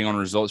still waiting on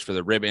results for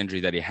the rib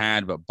injury that he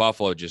had, but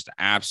Buffalo just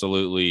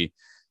absolutely,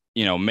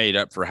 made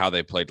up for how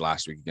they played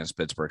last week against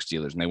Pittsburgh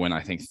Steelers. And they win,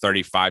 I think,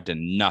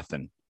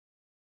 35-0.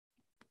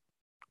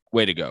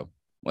 Way to go.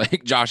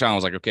 Like Josh Allen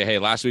was like, okay, hey,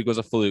 last week was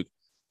a fluke.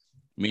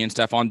 Me and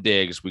Stephon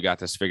Diggs, we got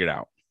this figured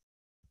out.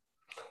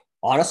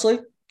 Honestly,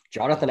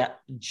 I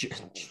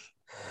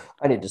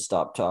need to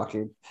stop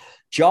talking.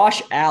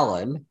 Josh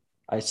Allen,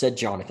 I said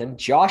Jonathan.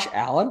 Josh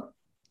Allen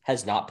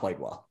has not played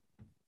well.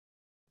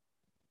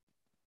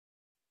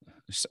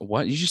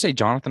 What? Did you say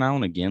Jonathan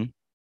Allen again?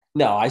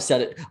 No, I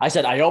said it.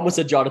 I almost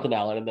said Jonathan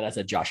Allen, and then I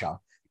said Josh Allen.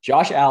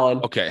 Josh Allen.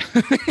 Okay.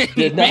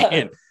 Did not.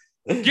 Man,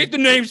 get the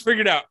names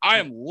figured out. I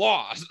am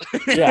lost.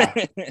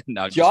 Yeah.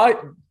 No,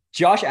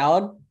 Josh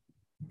Allen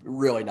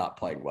really not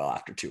playing well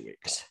after 2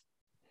 weeks.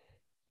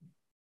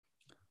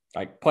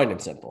 Like, plain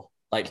and simple.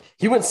 Like,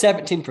 he went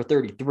 17 for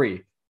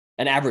 33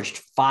 and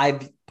averaged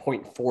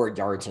 5.4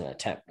 yards an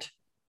attempt.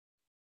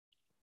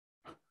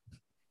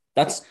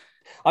 That's,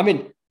 I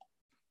mean,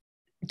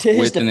 to his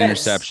with defense, an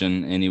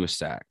interception, and he was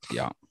sacked.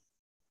 Yeah.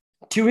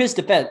 To his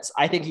defense,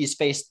 I think he's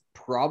faced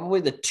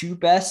probably the two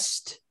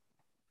best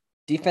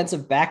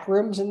defensive back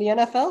rooms in the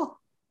NFL,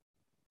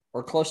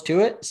 or close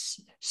to it.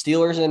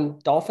 Steelers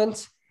and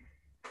Dolphins.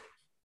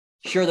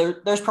 Sure,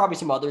 there's probably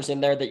some others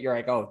in there that you're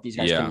like, oh, these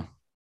guys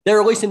they're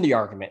at least in the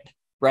argument,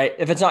 right?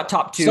 If it's not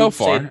top two, so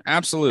far,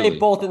 absolutely. They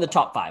both in the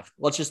top five.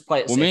 Let's just play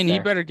it safe. Well, man, there.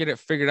 you better get it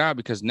figured out,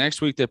 because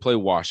next week they play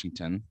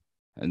Washington,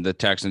 and the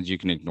Texans, you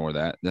can ignore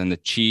that. Then the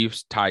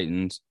Chiefs,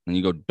 Titans, and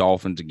you go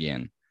Dolphins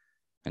again,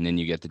 and then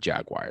you get the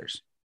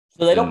Jaguars.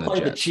 So they don't play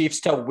the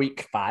Chiefs till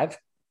week 5.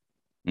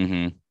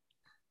 Mm-hmm.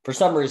 For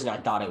some reason, I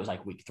thought it was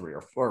like week 3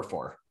 or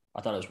 4.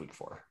 I thought it was week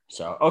 4.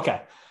 So,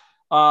 okay.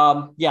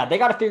 Yeah, they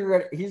got to figure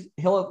it.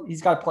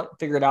 He's got to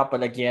figure it out.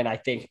 But again, I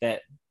think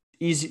that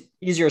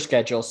easier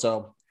schedule.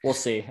 So we'll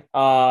see.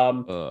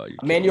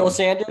 Emmanuel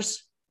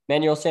Sanders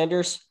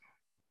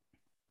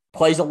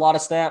plays a lot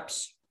of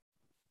snaps.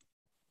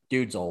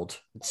 Dude's old.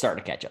 It's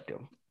starting to catch up to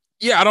him.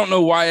 Yeah, I don't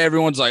know why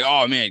everyone's like,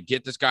 "Oh man,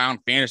 get this guy on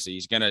fantasy.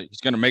 He's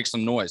gonna make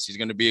some noise. He's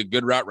gonna be a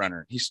good route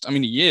runner." He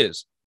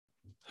is.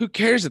 Who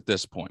cares at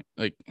this point?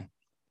 Like,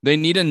 they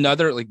need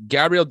another. Like,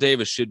 Gabriel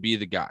Davis should be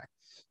the guy.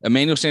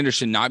 Emmanuel Sanders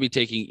should not be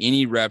taking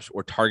any reps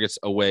or targets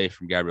away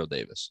from Gabriel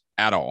Davis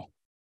at all.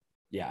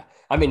 Yeah,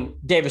 I mean,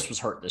 Davis was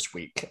hurt this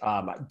week.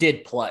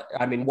 Did play.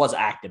 I mean, was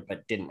active,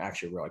 but didn't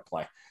actually really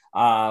play.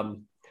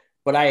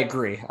 But I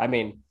agree. I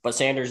mean, but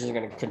Sanders is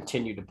going to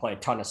continue to play a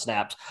ton of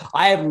snaps.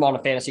 I have him on a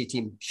fantasy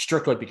team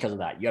strictly because of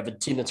that. You have a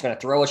team that's going to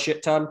throw a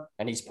shit ton,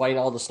 and he's playing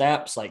all the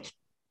snaps. Like,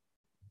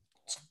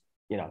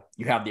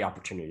 you have the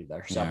opportunity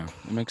there. So yeah,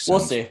 it makes sense.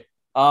 We'll see.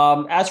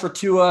 As for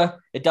Tua,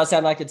 it does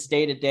sound like it's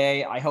day to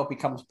day. I hope he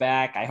comes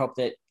back. I hope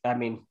that,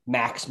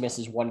 Max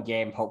misses 1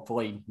 game,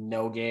 hopefully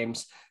no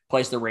games,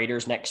 plays the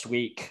Raiders next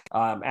week,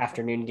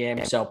 afternoon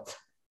game. So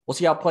we'll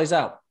see how it plays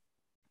out.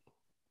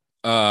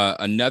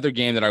 Another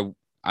game that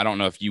I don't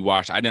know if you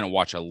watched. I didn't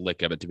watch a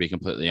lick of it, to be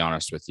completely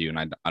honest with you,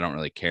 and I don't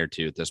really care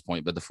to at this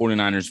point. But the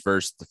 49ers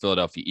versus the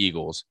Philadelphia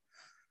Eagles.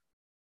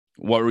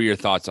 What were your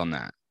thoughts on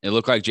that? It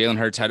looked like Jalen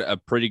Hurts had a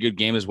pretty good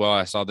game as well.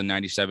 I saw the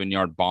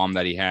 97-yard bomb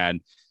that he had,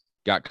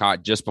 got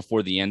caught just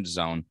before the end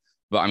zone.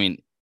 But,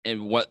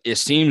 what it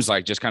seems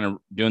like, just kind of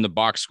doing the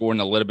box score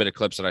and a little bit of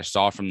clips that I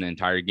saw from the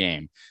entire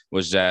game,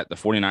 was that the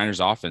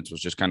 49ers offense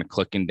was just kind of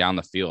clicking down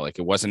the field. Like,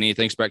 it wasn't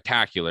anything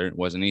spectacular. It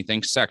wasn't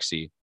anything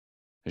sexy.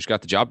 They just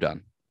got the job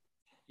done.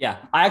 Yeah,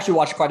 I actually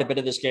watched quite a bit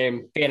of this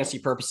game. Fantasy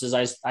purposes,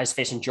 I was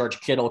facing George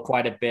Kittle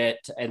quite a bit,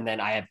 and then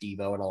I have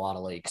Devo in a lot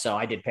of leagues, so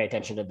I did pay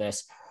attention to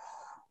this.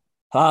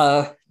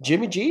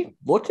 Jimmy G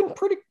looking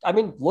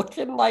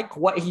like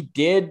what he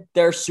did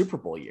their Super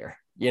Bowl year.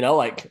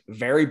 Like,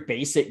 very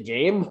basic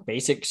game,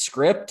 basic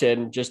script,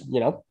 and just,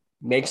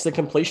 makes the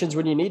completions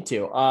when you need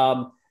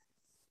to.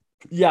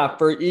 Yeah,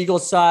 for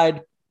Eagles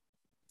side,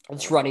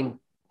 this run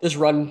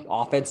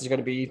offense is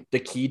going to be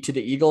the key to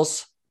the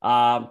Eagles.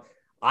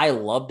 I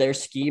love their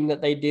scheme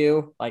that they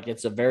do. Like,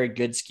 it's a very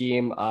good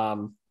scheme.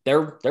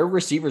 Their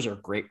receivers are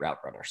great route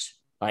runners.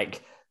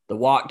 Like the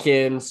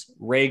Watkins,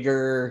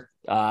 Rager,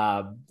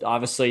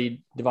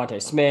 obviously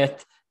Devontae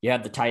Smith. You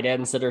have the tight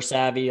ends that are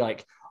savvy.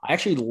 Like, I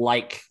actually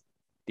like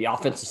the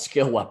offensive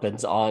skill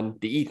weapons on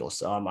the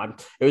Eagles.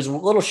 It was a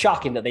little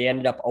shocking that they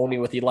ended up only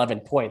with 11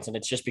 points, and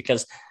it's just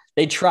because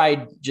they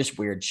tried just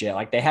weird shit.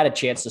 Like, they had a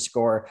chance to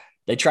score.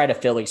 They tried a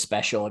Philly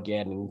special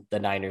again, and the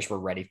Niners were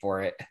ready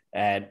for it.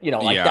 And,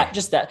 that,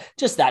 just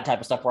that type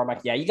of stuff where I'm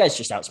like, yeah, you guys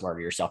just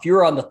outsmarted yourself. You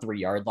were on the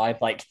 3-yard line.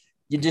 Like,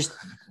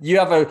 you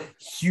have a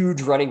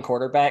huge running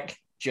quarterback.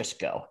 Just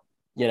go,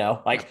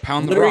 like,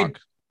 pound the rock.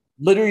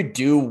 Literally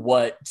do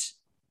what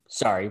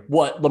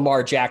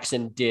Lamar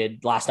Jackson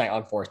did last night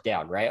on 4th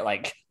down, right?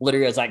 Like,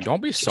 literally, it's like,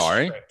 don't be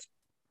sorry.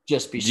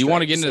 Just be. Do you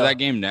want to get into that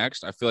game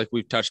next? I feel like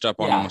we've touched up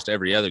on almost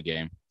every other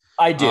game.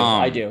 I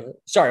do.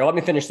 Sorry, let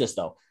me finish this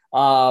though.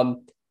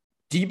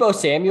 Deebo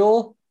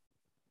Samuel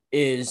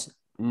is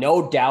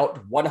no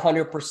doubt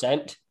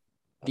 100%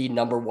 the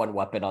number 1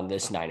 weapon on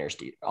this Niners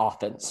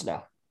offense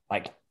now.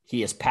 Like,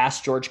 he is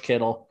past George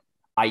Kittle.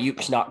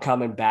 Ayuk's not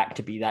coming back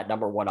to be that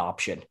number one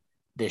option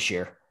this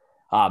year.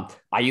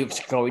 Ayuk's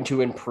going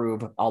to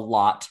improve a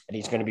lot, and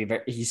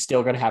he's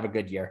still going to have a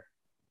good year.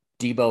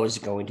 Debo is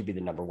going to be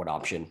the number one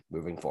option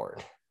moving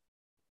forward.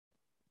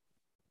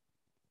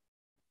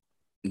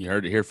 You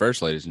heard it here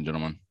first, ladies and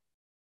gentlemen.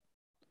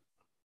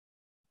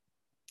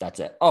 That's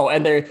it. Oh,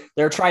 and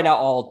they're trying out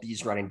all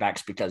these running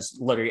backs because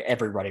literally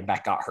every running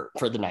back got hurt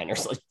for the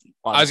Niners.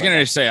 I was going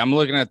to say, I'm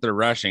looking at their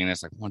rushing, and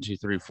it's like 1, 2,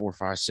 3, 4,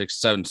 5,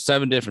 6, 7.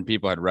 7 different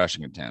people had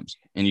rushing attempts,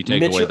 and you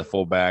take away the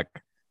fullback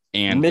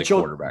and the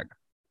quarterback.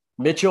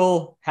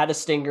 Mitchell had a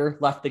stinger,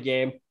 left the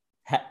game.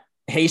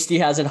 Hasty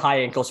has a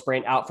high ankle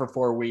sprain, out for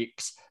 4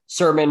 weeks.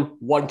 Sermon,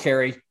 1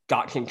 carry,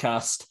 got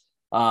concussed.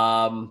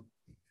 That's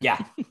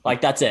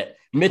it.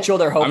 Mitchell,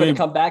 they're hoping to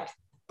come back,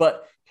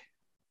 but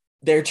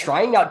they're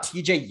trying out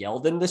TJ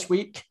Yeldon this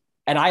week.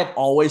 And I have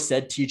always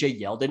said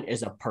TJ Yeldon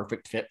is a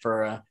perfect fit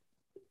for a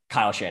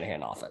Kyle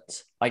Shanahan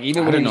offense. Like,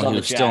 even when he was on the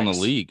Jags, still in the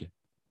league.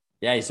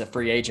 Yeah, he's a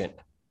free agent.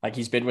 Like,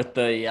 he's been with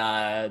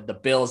the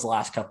Bills the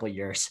last couple of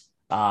years.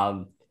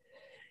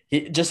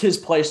 His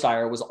play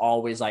style was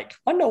always like,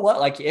 I know what,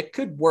 like, it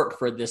could work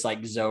for this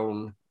like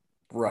zone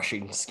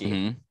rushing scheme.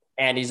 Mm-hmm.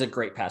 And he's a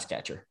great pass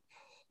catcher.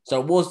 So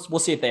we'll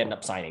see if they end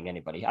up signing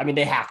anybody. I mean,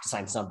 they have to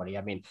sign somebody.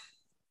 I mean,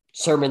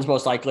 Sermon's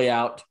most likely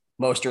out.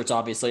 Mostert's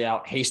obviously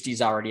out.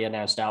 Hasty's already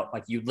announced out.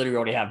 Like, you literally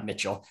only have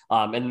Mitchell.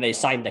 And then they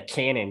signed the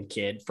Cannon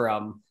kid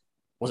from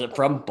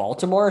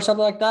Baltimore or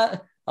something like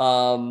that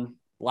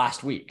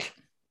last week.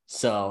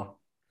 So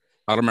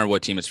I don't remember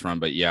what team it's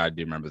from, but yeah, I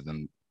do remember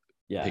them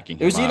picking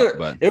him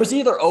It was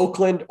either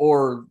Oakland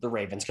or the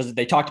Ravens, because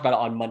they talked about it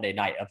on Monday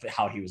night of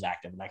how he was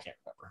active, and I can't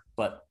remember.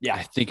 But yeah,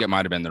 I think it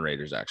might have been the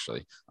Raiders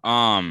actually.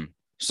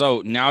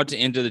 So now to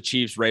into the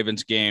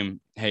Chiefs-Ravens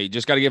game. Hey,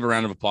 just got to give a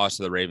round of applause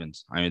to the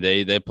Ravens. I mean,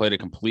 they played a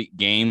complete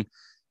game.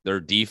 Their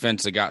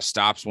defense, they got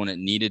stops when it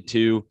needed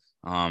to.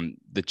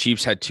 The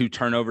Chiefs had 2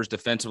 turnovers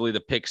defensively.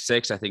 The pick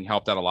 6, I think,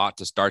 helped out a lot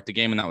to start the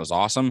game, and that was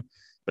awesome.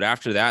 But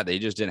after that, they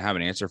just didn't have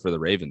an answer for the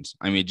Ravens.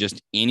 I mean, just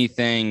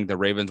anything the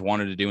Ravens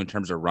wanted to do in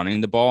terms of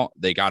running the ball,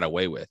 they got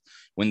away with.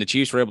 When the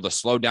Chiefs were able to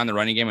slow down the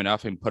running game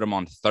enough and put them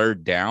on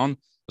 3rd down, it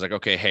was like,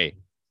 okay, hey,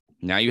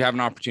 now you have an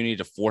opportunity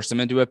to force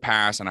them into a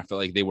pass. And I felt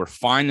like they were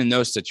fine in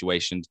those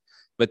situations.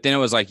 But then it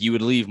was like you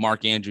would leave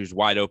Mark Andrews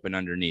wide open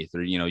underneath,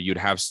 or, you'd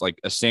have like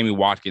a Sammy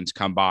Watkins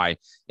come by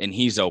and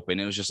he's open.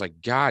 It was just like,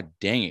 God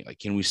dang it. Like,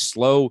 can we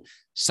slow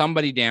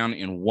somebody down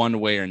in one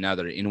way or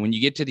another? And when you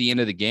get to the end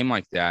of the game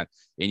like that,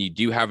 and you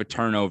do have a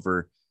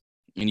turnover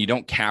and you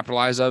don't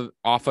capitalize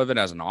off of it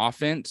as an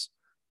offense,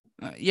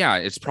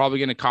 it's probably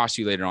going to cost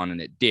you later on. And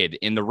it did.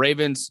 And the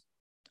Ravens,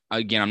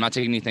 again, I'm not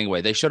taking anything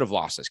away. They should have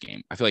lost this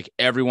game. I feel like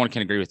everyone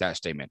can agree with that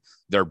statement.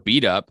 They're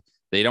beat up.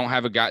 They don't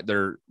have a guy.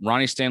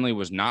 Ronnie Stanley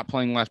was not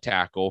playing left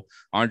tackle.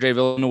 Andre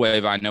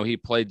Villanueva, I know he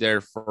played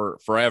there for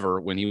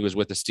forever when he was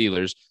with the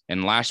Steelers.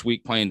 And last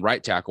week playing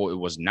right tackle, it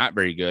was not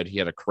very good. He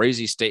had a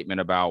crazy statement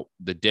about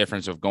the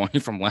difference of going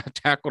from left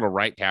tackle to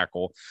right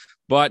tackle.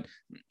 But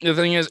the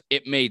thing is,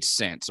 it made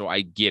sense. So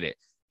I get it.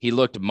 He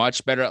looked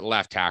much better at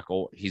left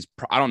tackle.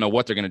 I don't know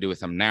what they're going to do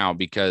with him now,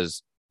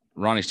 because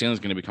Ronnie Stanley is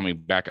going to be coming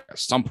back at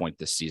some point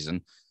this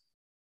season.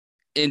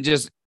 And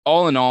just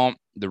all in all,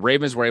 the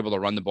Ravens were able to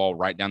run the ball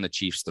right down the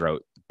Chiefs'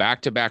 throat.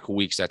 Back-to-back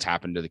weeks that's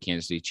happened to the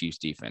Kansas City Chiefs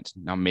defense.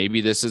 Now, maybe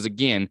this is,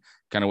 again,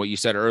 kind of what you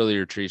said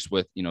earlier, Treese,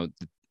 with,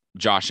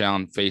 Josh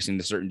Allen facing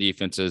the certain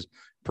defenses,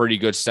 pretty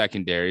good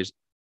secondaries.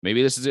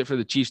 Maybe this is it for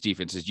the Chiefs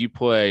defenses. You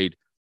played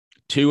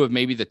 2 of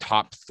maybe the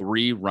top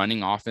 3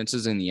 running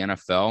offenses in the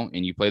NFL,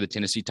 and you play the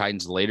Tennessee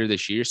Titans later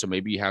this year. So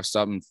maybe you have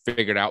something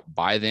figured out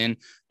by then.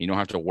 You don't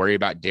have to worry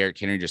about Derrick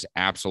Henry just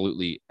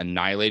absolutely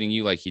annihilating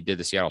you like he did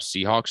the Seattle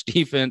Seahawks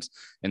defense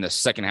in the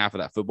second half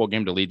of that football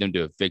game to lead them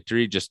to a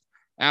victory. Just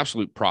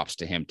absolute props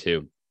to him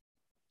too.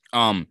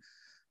 But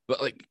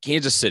like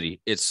Kansas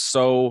City, it's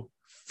so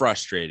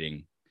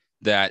frustrating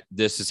that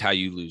this is how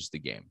you lose the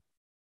game.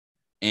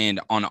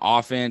 And on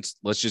offense,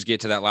 let's just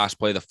get to that last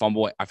play, the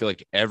fumble. I feel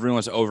like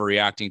everyone's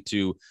overreacting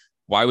to,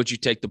 why would you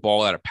take the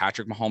ball out of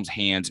Patrick Mahomes'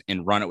 hands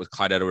and run it with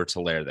Clyde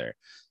Edwards-Helaire there?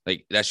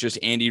 Like, that's just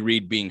Andy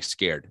Reid being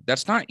scared.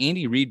 That's not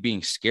Andy Reid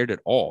being scared at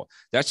all.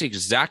 That's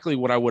exactly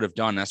what I would have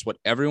done. That's what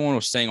everyone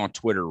was saying on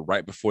Twitter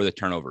right before the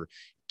turnover.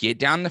 Get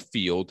down the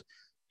field,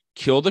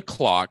 kill the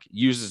clock,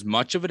 use as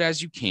much of it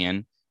as you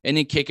can, and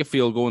then kick a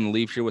field goal and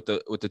leave here with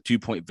the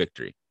 2-point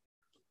victory.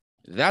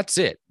 That's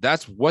it.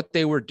 That's what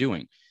they were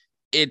doing.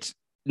 It's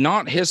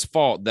not his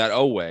fault that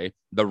Owe,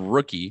 the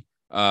rookie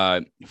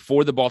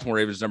for the Baltimore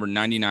Ravens, number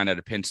 99 out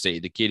of Penn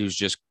State, the kid who's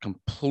just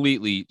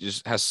completely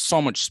just has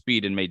so much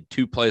speed and made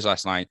 2 plays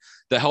last night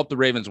that helped the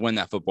Ravens win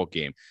that football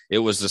game. It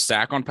was the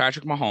sack on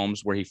Patrick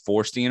Mahomes where he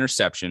forced the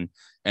interception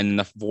and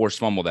the forced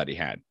fumble that he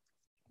had.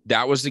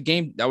 That was the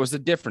game. That was the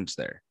difference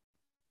there.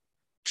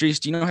 Treese,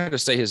 do you know how to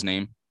say his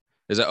name?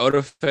 Is it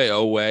Odafe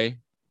Owe?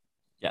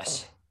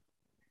 Yes.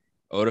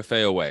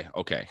 Odafe Owe.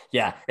 Okay.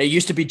 Yeah. It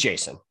used to be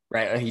Jason.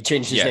 Right. He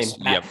changed his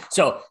name. Yep.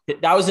 So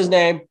that was his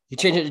name. He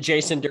changed it to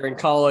Jason during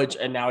college.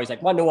 And now he's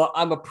like, well, you know what?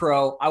 I'm a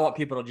pro. I want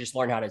people to just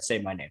learn how to say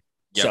my name.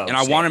 Yeah, So, and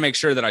I want to make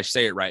sure that I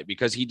say it right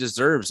because he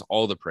deserves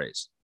all the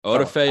praise.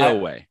 Odafe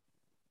Oweh.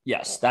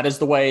 Yes, that is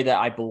the way that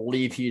I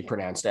believe he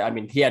pronounced it. I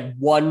mean, he had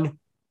one,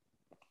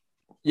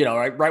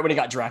 right when he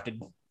got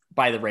drafted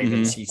by the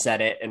Ravens, he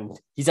said it, and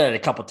he said it a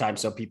couple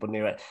times so people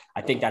knew it.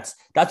 I think that's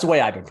the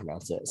way I've been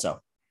pronouncing it. So,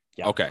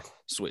 yeah. Okay,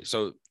 sweet.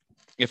 So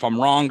if I'm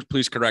wrong,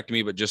 please correct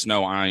me, but just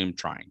know I am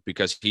trying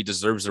because he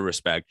deserves the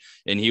respect,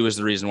 and he was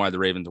the reason why the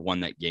Ravens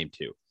won that game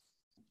too.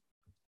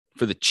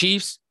 For the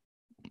Chiefs,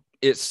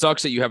 it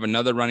sucks that you have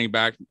another running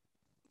back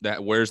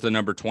that wears the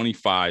number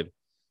 25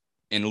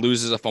 and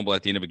loses a fumble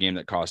at the end of a game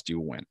that cost you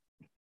a win.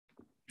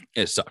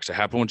 It sucks. It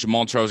happened with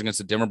Jamal Charles against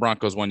the Denver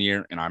Broncos one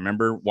year, and I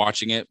remember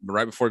watching it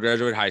right before I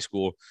graduated high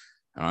school,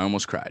 and I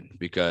almost cried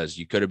because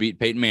you could have beat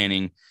Peyton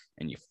Manning,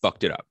 and you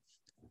fucked it up.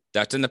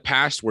 That's in the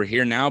past. We're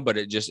here now, but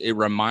it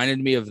reminded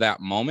me of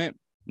that moment.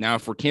 Now,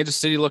 if we're Kansas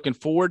City looking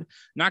forward,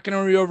 not going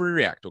to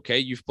overreact, okay?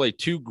 You've played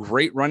two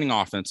great running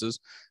offenses.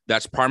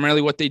 That's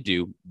primarily what they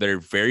do. They're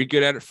very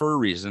good at it for a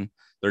reason.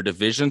 Their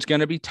division's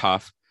going to be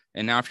tough.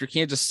 And now if you're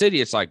Kansas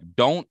City, it's like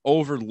don't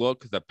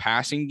overlook the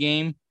passing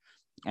game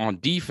on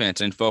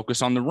defense and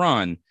focus on the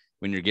run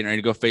when you're getting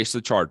ready to go face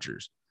the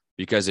Chargers.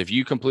 Because if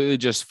you completely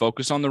just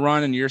focus on the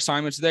run and your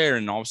assignment's there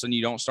and all of a sudden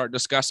you don't start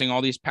discussing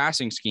all these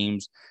passing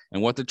schemes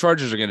and what the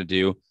Chargers are going to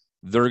do,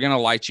 they're going to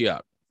light you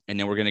up. And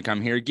then we're going to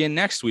come here again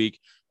next week,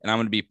 and I'm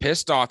going to be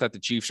pissed off that the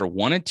Chiefs are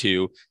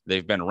 1-2.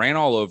 They've been ran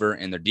all over,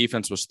 and their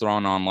defense was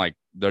thrown on like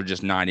they're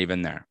just not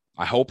even there.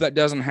 I hope that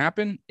doesn't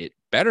happen. It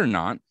better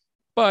not,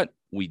 but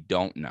we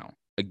don't know.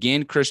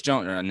 Again, Chris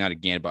Jones, or not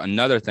again, but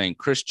another thing,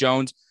 Chris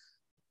Jones,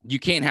 you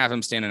can't have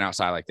him standing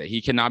outside like that.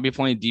 He cannot be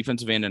playing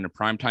defensive end in a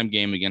primetime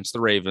game against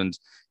the Ravens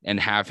and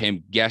have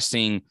him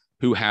guessing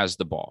who has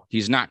the ball.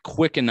 He's not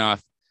quick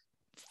enough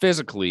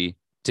physically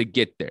to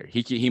get there.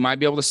 He might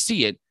be able to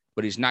see it,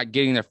 but he's not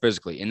getting there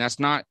physically. And that's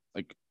not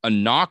like a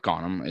knock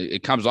on him.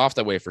 It comes off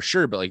that way for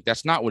sure, but like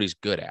that's not what he's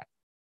good at.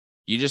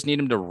 You just need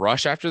him to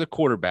rush after the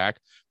quarterback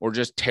or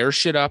just tear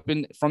shit up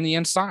from the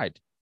inside.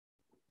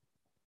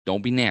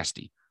 Don't be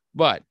nasty.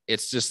 But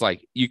it's just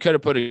like you could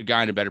have put a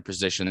guy in a better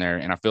position there,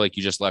 and I feel like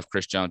you just left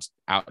Chris Jones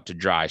out to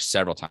dry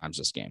several times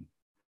this game.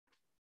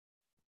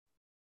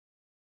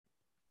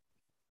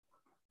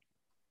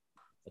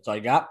 That's all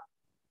you got?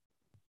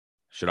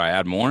 Should I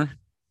add more?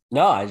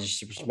 No, I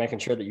just was making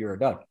sure that you were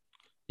done.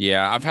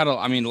 Yeah,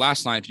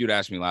 last night, if you'd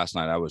asked me last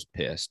night, I was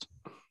pissed.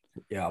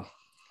 Yeah.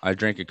 I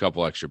drank a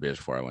couple extra beers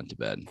before I went to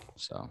bed.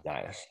 So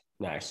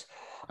nice.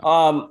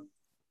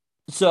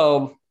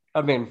 So,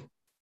 I mean,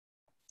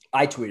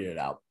 I tweeted it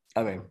out.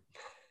 I mean,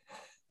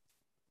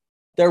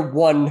 they're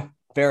one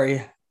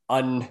very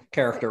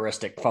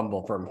uncharacteristic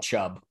fumble from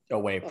Chubb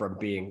away from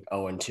being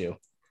 0-2,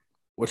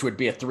 which would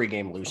be a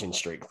 3-game losing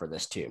streak for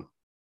this team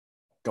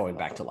going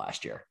back to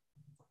last year.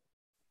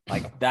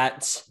 Like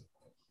that's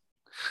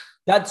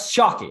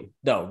shocking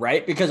though,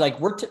 right? Because like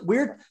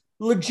we're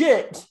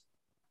legit,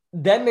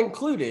 them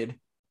included,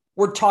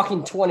 we're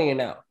talking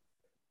 20-0.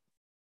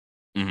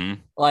 Mm-hmm.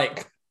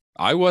 Like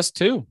I was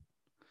too.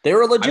 They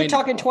were legit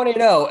talking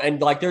 20-0,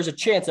 and like there's a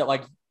chance that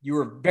like you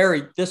were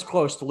very this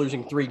close to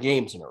losing 3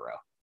 games in a row.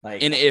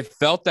 Like, and it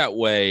felt that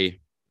way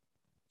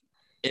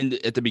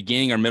at the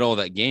beginning or middle of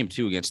that game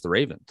too against the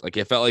Ravens. Like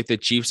it felt like the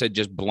Chiefs had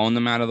just blown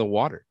them out of the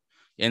water,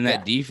 and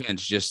that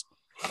defense just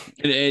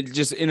and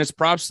it's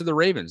props to the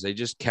Ravens. They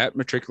just kept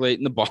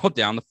matriculating the ball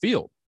down the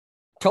field.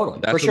 Totally,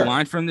 that's the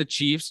line from the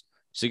Chiefs.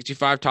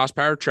 65 toss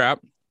power trap.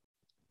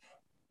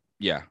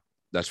 Yeah,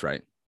 that's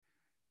right.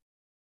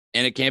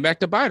 And it came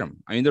back to bite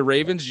them. I mean, the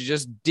Ravens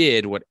just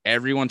did what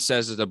everyone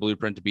says is a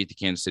blueprint to beat the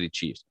Kansas City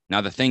Chiefs.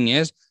 Now, the thing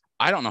is,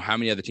 I don't know how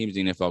many other teams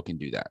in the NFL can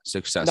do that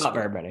successfully. Not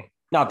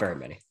very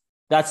many.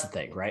 That's the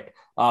thing, right?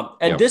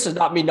 This is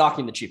not me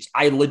knocking the Chiefs.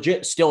 I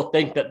legit still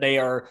think that they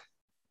are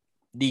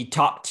the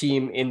top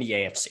team in the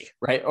AFC,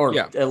 right? Or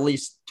at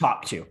least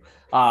top 2.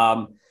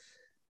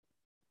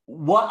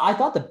 What I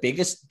thought the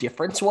biggest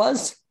difference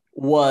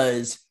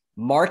was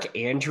Mark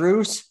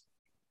Andrews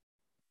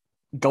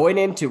going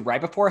into right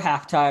before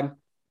halftime.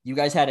 You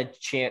guys had a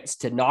chance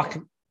to knock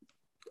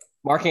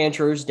Mark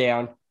Andrews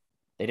down.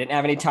 They didn't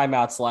have any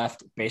timeouts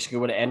left. Basically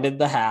would have ended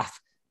the half.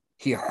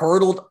 He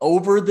hurdled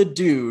over the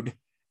dude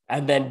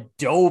and then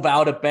dove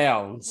out of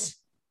bounds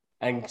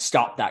and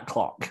stopped that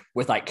clock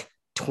with like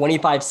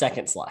 25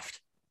 seconds left.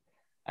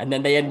 And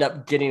then they ended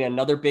up getting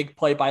another big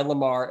play by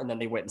Lamar, and then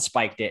they went and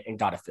spiked it and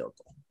got a field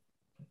goal.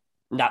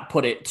 And that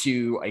put it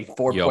to a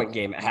 4-point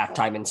game at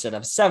halftime instead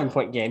of a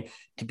 7-point game,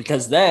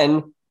 because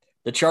then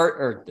the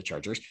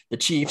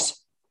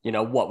Chiefs,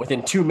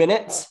 within 2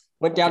 minutes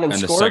went down and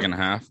scored. In the second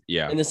half.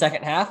 Yeah. In the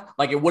second half.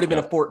 Like it would have been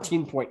a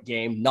 14-point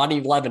game, not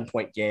an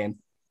 11-point game.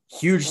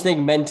 Huge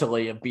thing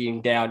mentally of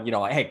being down,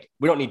 hey,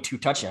 we don't need 2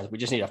 touchdowns. We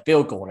just need a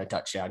field goal and a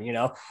touchdown,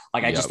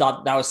 I just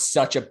thought that was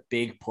such a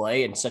big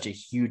play and such a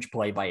huge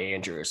play by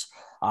Andrews.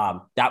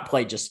 That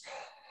play just,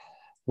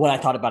 when I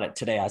thought about it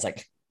today, I was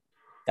like,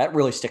 that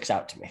really sticks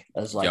out to me.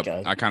 As like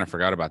I kind of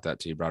forgot about that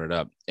till you brought it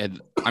up. And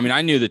I mean,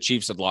 I knew the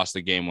Chiefs had lost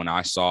the game when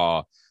I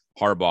saw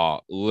Harbaugh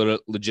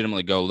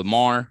legitimately go,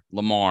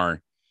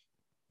 Lamar,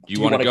 Do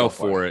you want to go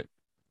for it?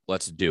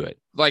 Let's do it.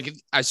 Like,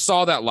 I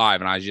saw that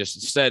live and I just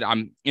said,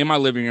 I'm in my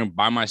living room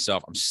by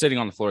myself. I'm sitting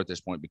on the floor at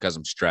this point because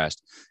I'm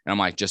stressed. And I'm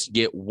like, just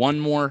get one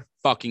more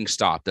fucking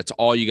stop. That's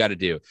all you got to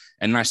do.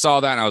 And I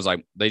saw that and I was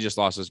like, they just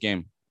lost this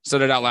game.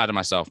 Said it out loud to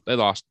myself. They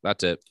lost.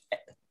 That's it.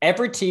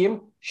 Every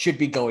team should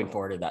be going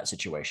for it in that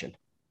situation.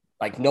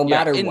 Like, no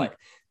matter what.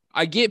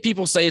 I get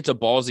people say it's a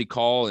ballsy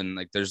call. And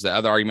like, there's the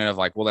other argument of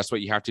like, well, that's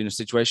what you have to in a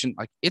situation.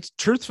 Like, it's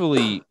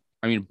truthfully,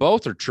 I mean,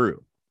 both are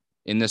true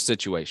in this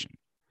situation.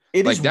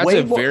 That's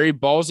a very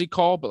ballsy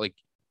call, but like,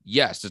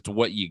 yes, it's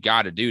what you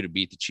got to do to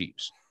beat the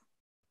Chiefs.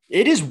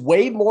 It is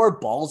way more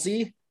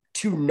ballsy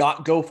to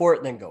not go for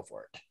it than go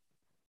for it.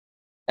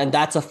 And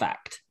that's a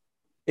fact.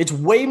 It's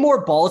way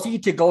more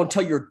ballsy to go and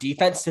tell your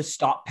defense to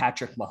stop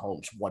Patrick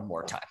Mahomes one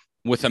more time.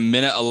 With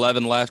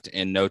 1:11 left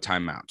and no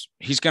timeouts.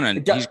 He's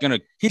gonna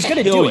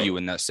kill you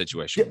in that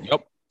situation.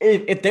 Yep.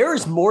 If there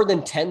is more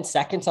than 10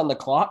 seconds on the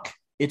clock,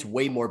 it's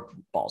way more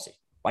ballsy.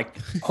 Like,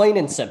 plain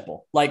and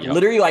simple. Like,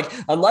 literally, like,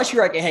 unless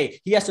you're like, hey,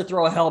 he has to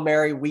throw a Hail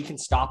Mary, we can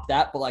stop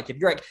that. But like, if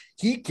you're like,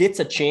 he gets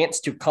a chance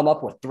to come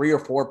up with 3 or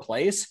 4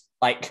 plays,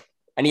 like,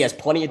 and he has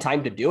plenty of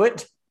time to do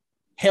it,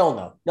 hell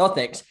no. No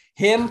thanks.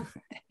 Him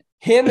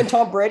and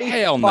Tom Brady,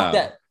 hell fuck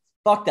no.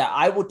 Fuck that.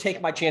 I will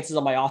take my chances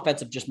on my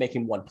offense of just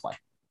making one play.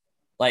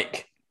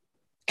 Like,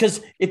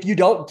 because if you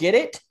don't get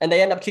it and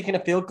they end up kicking a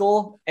field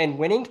goal and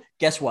winning,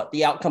 guess what?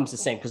 The outcome's the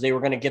same because they were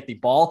going to get the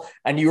ball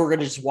and you were going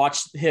to just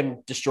watch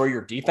him destroy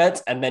your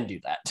defense and then do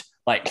that.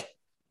 Like,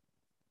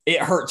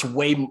 it hurts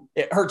way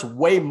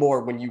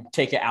more when you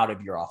take it out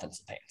of your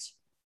offensive hands.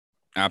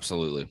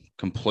 Absolutely.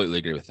 Completely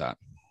agree with that.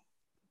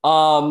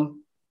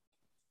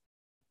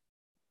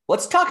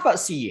 Let's talk about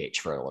CEH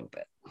for a little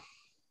bit.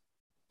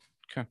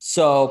 Okay.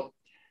 So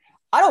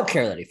I don't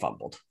care that he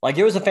fumbled. Like,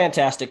 it was a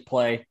fantastic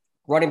play.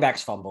 Running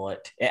backs fumble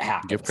it. It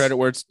happens. Give credit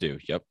where it's due.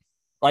 Yep.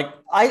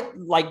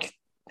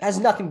 Has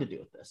nothing to do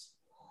with this.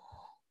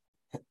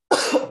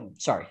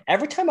 Sorry.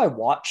 Every time I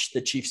watch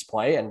the Chiefs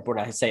play, and when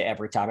I say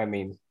every time, I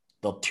mean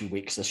the 2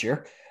 weeks this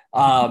year,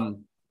 I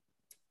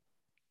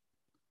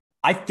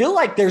feel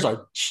like there's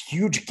a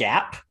huge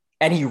gap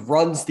and he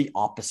runs the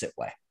opposite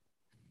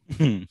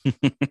way.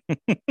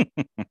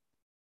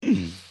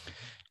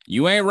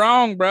 You ain't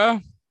wrong,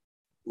 bro.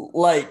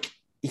 Like,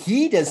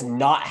 he does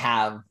not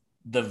have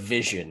the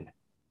vision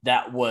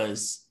that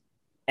was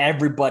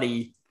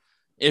everybody.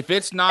 If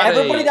it's not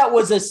everybody that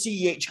was a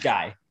CEH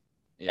guy,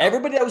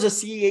 everybody that was a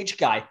CEH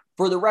guy,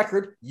 for the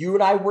record, you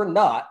and I were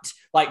not,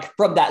 like,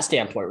 from that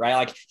standpoint, right?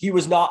 Like, he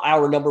was not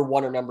our number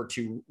 1 or number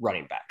 2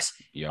 running backs.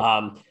 Yep.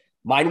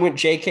 Mine went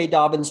J.K.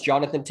 Dobbins,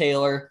 Jonathan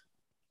Taylor.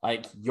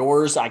 Like,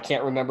 yours, I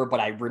can't remember, but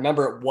I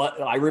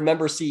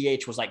remember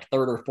CEH was like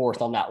 3rd or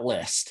 4th on that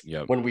list.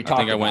 Yep. When we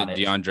talked about it. I went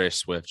DeAndre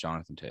Swift,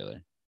 Jonathan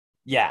Taylor.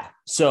 Yeah.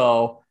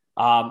 So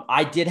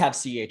I did have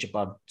CEH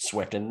above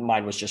Swift, and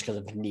mine was just because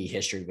of knee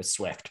history with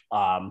Swift.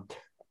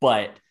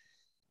 But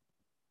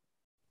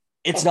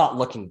it's not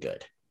looking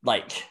good.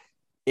 Like,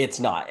 it's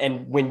not.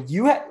 And when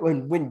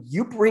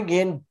you bring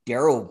in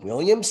Darrell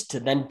Williams to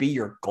then be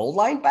your goal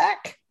line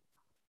back,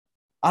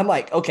 I'm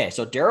like, okay,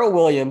 so Darrell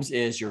Williams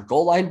is your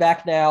goal line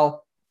back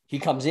now. He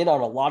comes in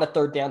on a lot of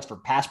 3rd downs for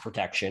pass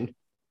protection.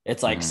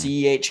 It's like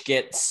CEH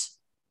gets,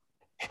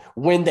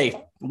 when they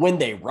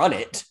run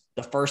it,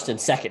 the 1st and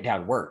 2nd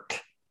down work.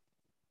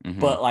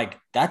 But like,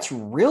 that's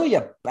really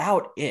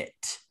about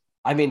it.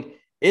 I mean,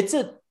 it's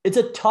a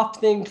tough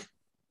thing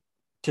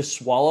to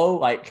swallow.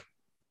 Like,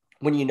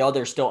 when you know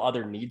there's still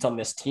other needs on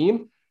this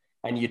team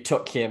and you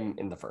took him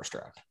in the 1st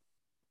round.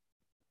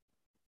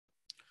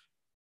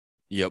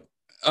 Yep.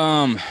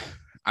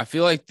 I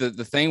feel like the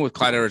thing with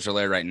Clyde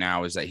Edwards-Helaire right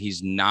now is that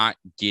he's not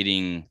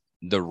getting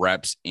the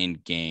reps in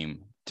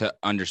game to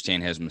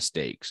understand his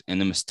mistakes, and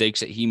the mistakes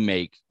that he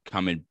make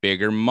come in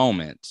bigger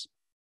moments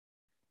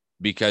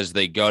because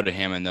they go to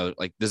him. And those,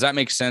 like, does that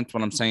make sense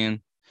what I'm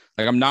saying?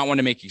 Like, I'm not one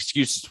to make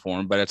excuses for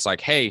him, but it's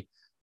like, hey,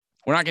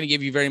 we're not going to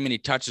give you very many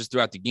touches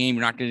throughout the game.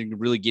 You're not going to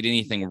really get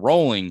anything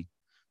rolling,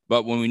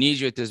 but when we need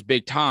you at this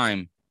big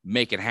time,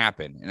 make it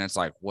happen. And it's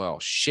like, well,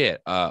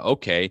 shit.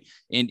 Okay.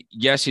 And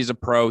yes, he's a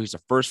pro. He's a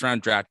 1st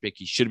round draft pick.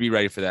 He should be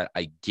ready for that.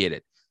 I get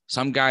it.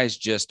 Some guys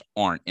just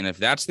aren't. And if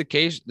that's the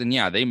case, then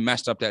yeah, they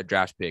messed up that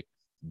draft pick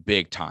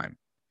big time.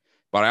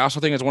 But I also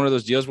think it's one of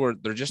those deals where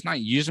they're just not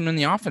using him in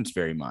the offense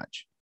very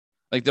much.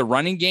 Like, the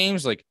running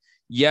games, like,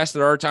 yes,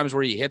 there are times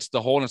where he hits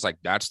the hole and it's like,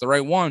 that's the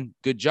right one.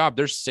 Good job.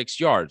 There's 6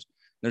 yards.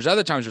 There's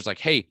other times where it's like,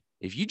 hey,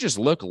 if you just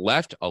look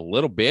left a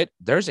little bit,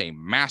 there's a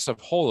massive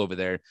hole over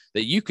there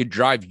that you could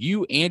drive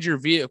you and your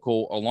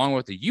vehicle along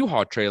with the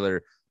U-Haul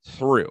trailer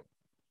through,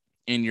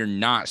 and you're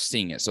not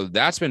seeing it. So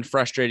that's been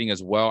frustrating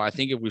as well. I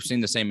think if we've seen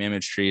the same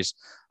image trees,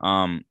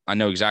 I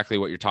know exactly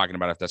what you're talking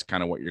about, if that's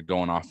kind of what you're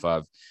going off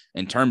of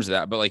in terms of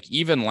that. But like,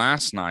 even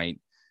last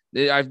night,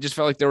 I just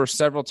felt like there were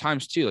several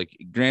times too. Like,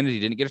 granted, he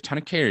didn't get a ton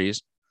of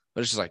carries,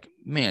 but it's just like,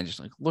 man,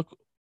 just like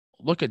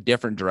look a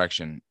different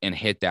direction and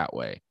hit that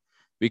way.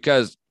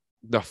 Because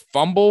the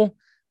fumble,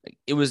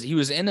 he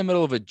was in the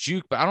middle of a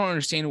juke, but I don't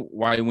understand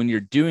why when you're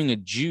doing a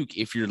juke,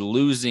 if you're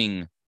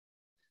losing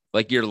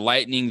like you're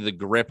lightening the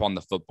grip on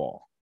the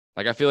football.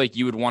 Like I feel like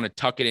you would want to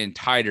tuck it in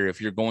tighter if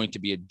you're going to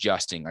be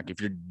adjusting, like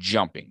if you're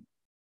jumping.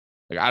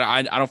 Like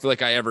I don't feel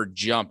like I ever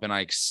jump and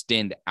I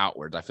extend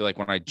outwards. I feel like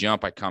when I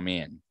jump, I come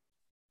in.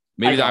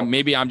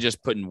 Maybe I'm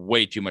just putting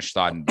way too much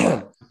thought into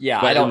it.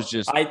 Yeah, but I don't. It was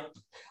just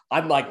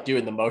I'm like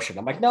doing the motion.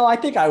 I'm like, no, I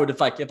think I would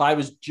if I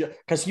was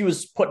because he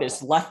was putting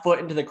his left foot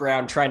into the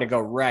ground trying to go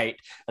right,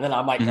 and then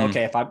I'm like,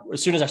 okay,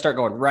 as soon as I start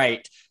going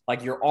right,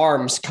 like your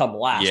arms come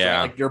last, yeah,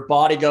 right? Like your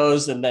body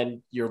goes and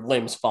then your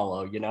limbs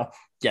follow.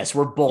 Yes,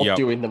 we're both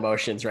doing the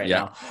motions right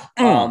now.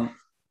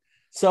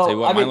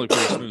 So I mean, look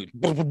pretty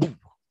smooth.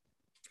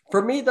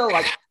 For me though,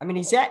 like I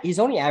mean, he's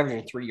only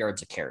averaging 3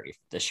 yards a carry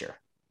this year,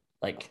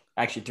 like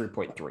actually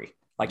 3.3.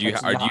 Like do you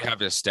have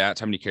his stats?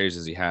 How many carries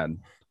has he had?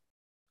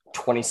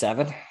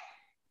 27.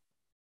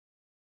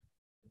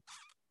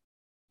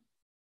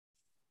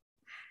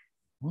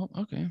 Well,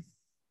 okay.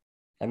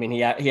 I mean,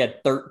 he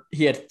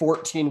had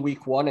 14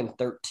 week 1 and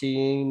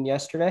 13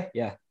 yesterday.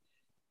 Yeah.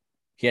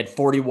 He had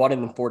 41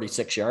 and then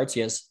 46 yards. He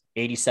has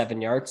 87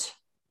 yards.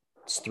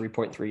 It's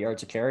 3.3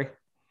 yards a carry.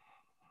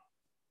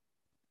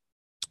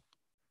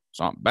 It's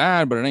not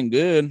bad, but it ain't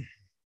good.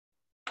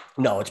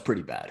 No, it's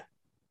pretty bad.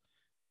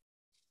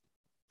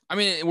 I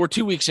mean, we're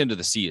 2 weeks into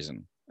the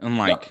season. I'm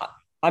like,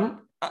 no,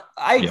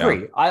 I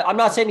agree. I'm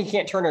not saying he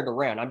can't turn it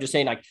around. I'm just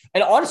saying like,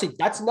 and honestly,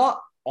 that's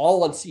not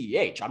all on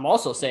CEH. I'm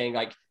also saying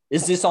like,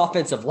 is this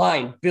offensive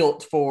line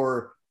built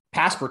for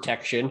pass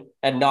protection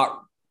and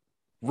not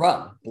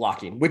run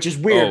blocking, which is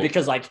weird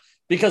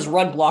because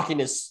run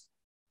blocking is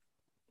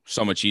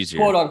so much easier,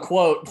 quote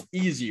unquote,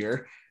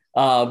 easier.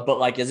 But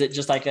like, is it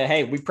just like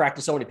hey, we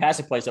practice so many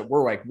passing plays that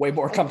we're like way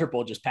more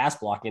comfortable just pass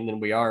blocking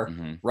than we are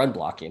run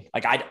blocking?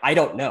 Like, I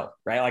don't know,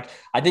 right? Like,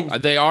 I think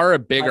they are a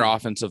bigger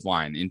offensive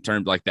line in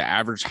terms like the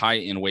average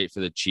height and weight for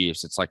the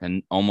Chiefs. It's like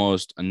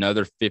almost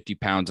another 50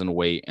 pounds in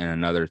weight and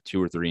another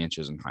 2 or 3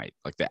 inches in height,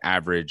 like the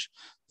average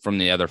from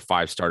the other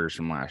 5 starters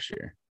from last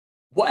year.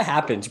 What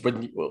happens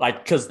when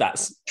because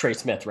that's Trey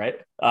Smith,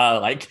 right?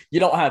 Like you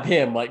don't have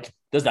him. Like,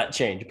 does that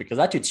change? Because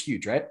that dude's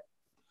huge, right?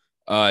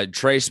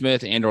 Trey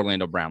Smith and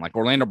Orlando Brown. Like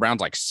Orlando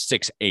Brown's like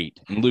 6'8",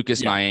 and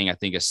Lucas Niang I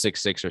think is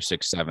 6'6" or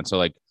 6'7". So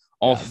like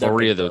all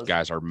 3 of those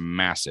guys are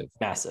massive.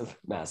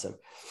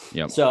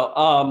 Yeah.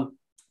 So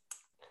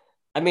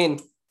I mean,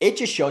 it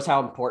just shows how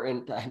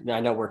important.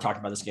 I know we're talking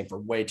about this game for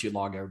way too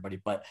long, everybody,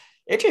 but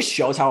it just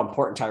shows how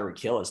important Tyreek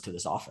Hill is to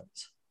this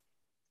offense.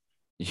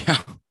 Yeah.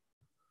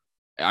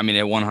 I mean,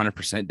 it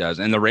 100% does.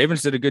 And the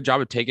Ravens did a good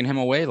job of taking him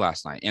away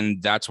last night.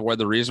 And that's where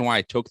the reason why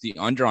I took the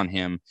under on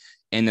him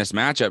in this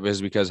matchup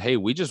is because, hey,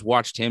 we just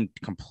watched him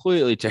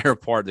completely tear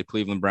apart the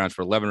Cleveland Browns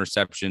for 11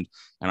 receptions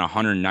and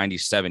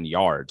 197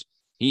 yards.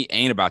 He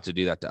ain't about to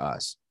do that to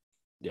us.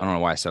 Yeah. I don't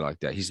know why I said it like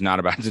that. He's not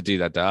about to do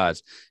that to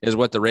us, is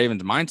what the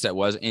Ravens mindset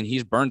was. And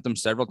he's burnt them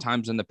several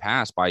times in the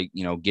past by,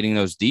 getting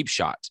those deep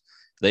shots.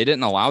 They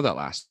didn't allow that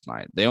last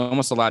night. They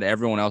almost allowed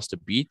everyone else to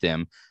beat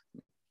them,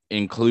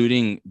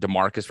 including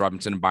Demarcus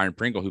Robinson and Byron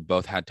Pringle, who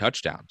both had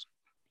touchdowns.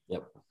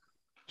 Yep.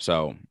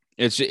 So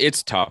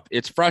it's tough.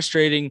 It's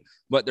frustrating,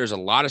 but there's a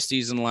lot of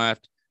season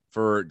left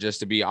for just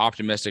to be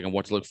optimistic and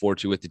what to look forward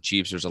to with the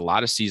Chiefs. There's a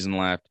lot of season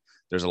left.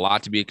 There's a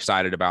lot to be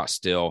excited about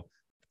still.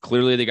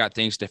 Clearly, they got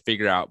things to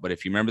figure out. But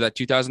if you remember that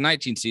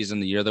 2019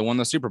 season, the year they won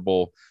the Super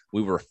Bowl,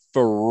 we were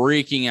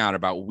freaking out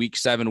about week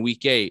 7,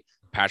 week 8.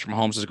 Patrick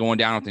Mahomes is going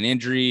down with an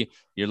injury.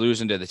 You're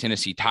losing to the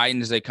Tennessee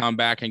Titans. They come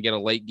back and get a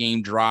late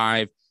game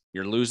drive.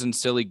 You're losing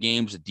silly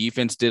games. The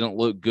defense didn't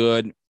look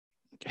good.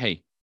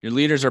 Hey, your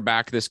leaders are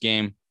back this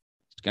game.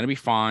 It's going to be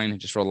fine.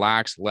 Just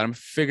relax. Let them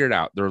figure it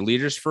out. They're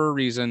leaders for a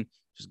reason.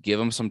 Just give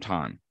them some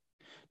time.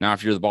 Now,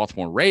 if you're the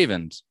Baltimore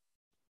Ravens,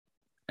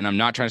 and I'm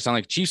not trying to sound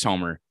like a Chiefs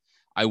homer,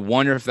 I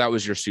wonder if that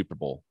was your Super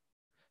Bowl.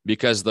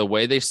 Because the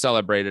way they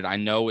celebrated, I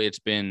know it's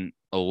been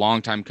a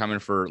long time coming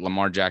for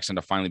Lamar Jackson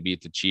to finally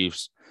beat the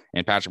Chiefs.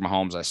 And Patrick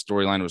Mahomes, that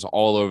storyline was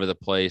all over the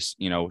place.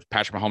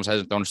 Patrick Mahomes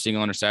hasn't thrown a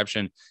single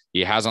interception.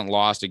 He hasn't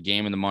lost a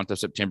game in the month of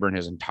September in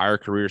his entire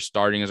career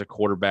starting as a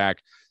quarterback.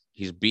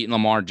 He's beaten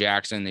Lamar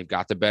Jackson. They've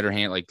got the better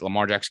hand. Like,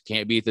 Lamar Jackson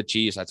can't beat the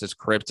Chiefs. That's his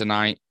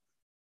kryptonite.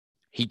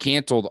 He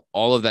canceled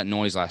all of that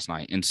noise last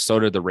night, and so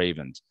did the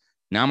Ravens.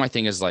 Now my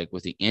thing is, like,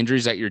 with the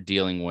injuries that you're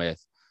dealing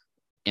with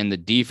and the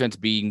defense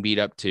being beat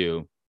up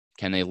too,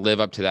 can they live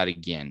up to that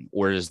again?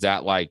 Or is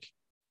that like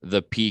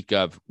the peak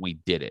of we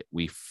did it?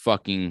 We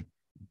fucking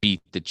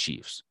beat the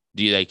Chiefs.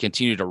 Do they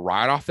continue to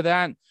ride off of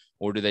that,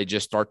 or do they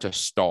just start to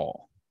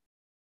stall?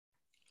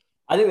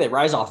 I think they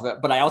rise off of it,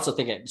 but I also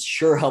think it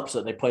sure helps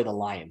that they play the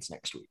Lions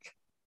next week.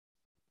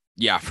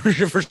 Yeah,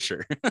 for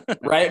sure.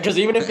 Right? Because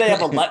even if they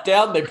have a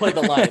letdown, they play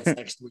the Lions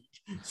next week.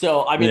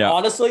 So, I mean,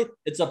 honestly,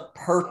 it's a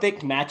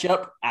perfect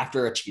matchup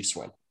after a Chiefs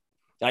win.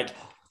 Like,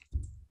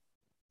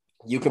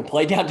 you can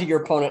play down to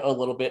your opponent a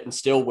little bit and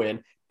still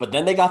win, but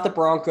then they got the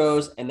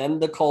Broncos and then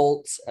the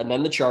Colts and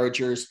then the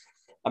Chargers.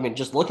 I mean,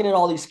 just looking at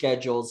all these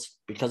schedules,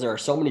 because there are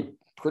so many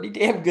pretty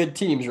damn good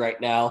teams right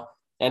now,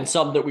 and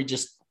some that we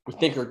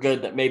think are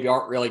good that maybe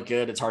aren't really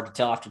good. It's hard to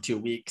tell after 2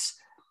 weeks.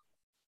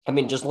 I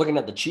mean, just looking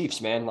at the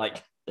Chiefs, man,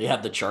 like, they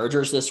have the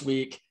Chargers this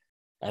week.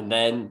 And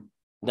then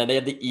they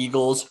have the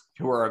Eagles,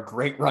 who are a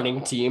great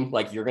running team.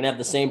 Like, you're going to have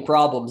the same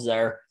problems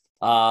there.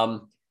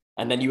 And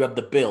then you have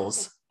the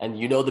Bills, and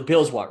the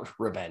Bills want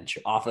revenge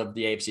off of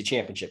the AFC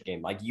Championship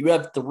game. Like, you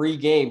have 3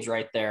 games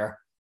right there.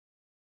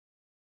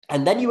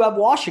 And then you have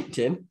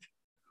Washington,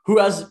 who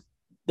has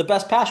the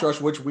best pass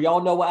rush, which we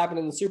all know what happened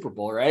in the Super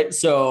Bowl, right?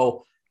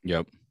 So,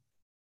 yep.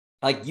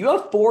 Like, you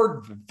have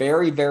 4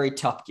 very, very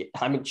tough games.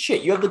 I mean,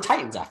 shit, you have the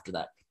Titans after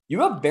that. You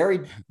have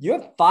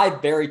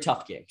 5 very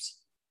tough games.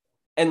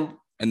 And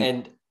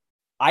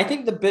I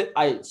think the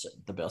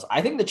Bills.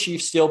 I think the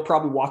Chiefs still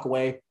probably walk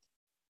away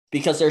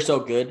because they're so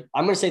good.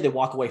 I'm going to say they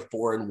walk away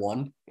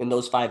 4-1 in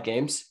those 5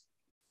 games.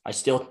 I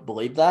still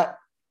believe that.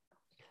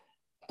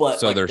 But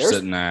so they're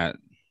sitting at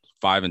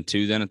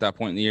 5-2 then at that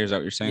point in the year. Is that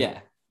what you're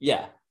saying?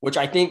 Yeah. Which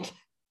I think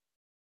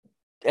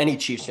any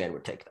Chiefs fan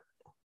would take that.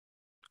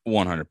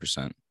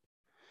 100%.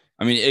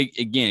 I mean,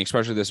 again,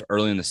 especially this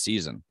early in the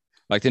season,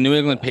 like the New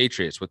England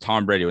Patriots with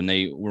Tom Brady when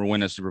they were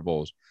winning Super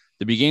Bowls.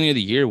 The beginning of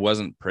the year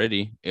wasn't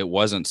pretty. It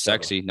wasn't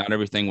sexy. Not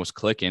everything was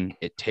clicking.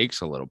 It takes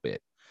a little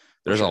bit.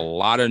 There's a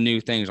lot of new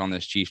things on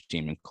this Chiefs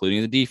team,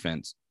 including the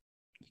defense.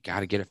 You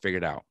got to get it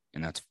figured out,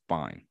 and that's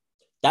fine.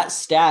 That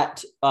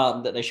stat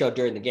that they showed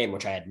during the game,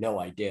 which I had no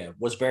idea,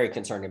 was very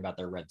concerning about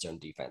their red zone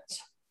defense.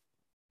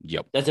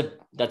 Yep.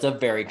 That's a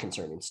very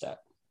concerning stat.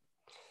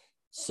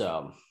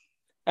 So,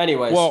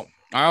 anyways. Well,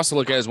 I also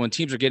look at it as when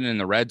teams are getting in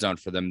the red zone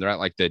for them, they're at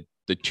like the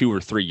 2 or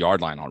 3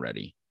 yard line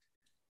already.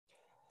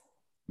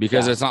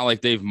 Because it's not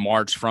like they've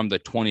marched from the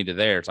 20 to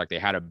there. It's like they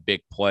had a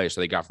big play. So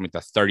they got from like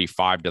the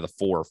 35 to the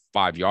 4 or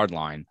 5 yard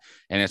line.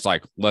 And it's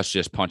like, let's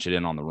just punch it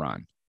in on the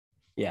run.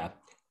 Yeah.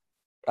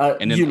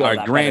 And then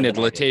granted,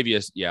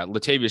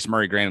 Latavius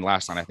Murray, granted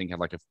last night, I think had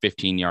like a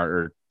 15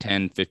 yard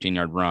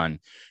run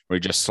where he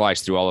just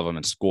sliced through all of them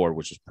and scored,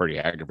 which was pretty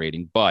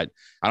aggravating. But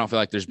I don't feel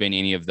like there's been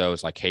any of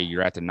those like, hey,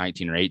 you're at the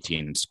 19 or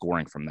 18 and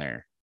scoring from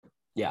there.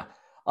 Yeah.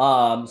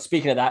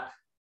 Speaking of that,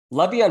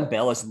 Le'Veon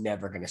Bell is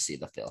never going to see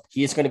the field.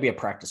 He is going to be a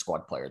practice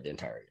squad player the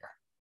entire year.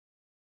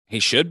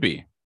 He should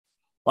be.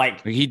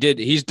 Like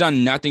he's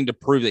done nothing to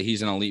prove that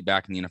he's an elite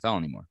back in the NFL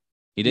anymore.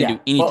 He didn't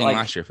do anything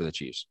last year for the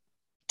Chiefs.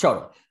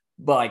 Totally.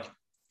 But like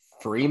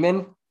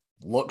Freeman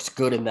looks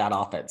good in that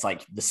offense.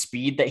 Like the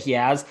speed that he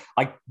has,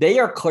 like they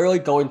are clearly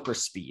going for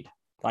speed.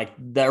 Like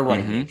they're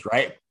running games,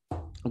 right?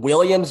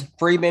 Williams,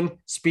 Freeman,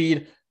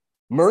 speed.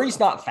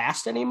 Murray's not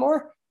fast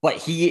anymore, but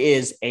he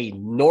is a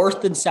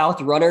north and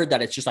south runner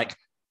that it's just like,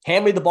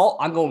 hand me the ball.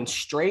 I'm going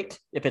straight.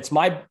 If it's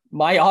my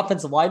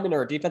offensive lineman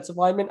or a defensive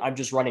lineman, I'm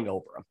just running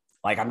over him.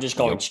 Like I'm just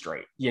going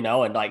straight,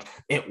 and like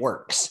it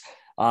works.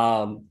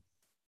 I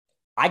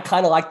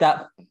kind of like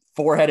that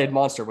 4-headed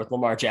monster with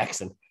Lamar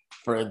Jackson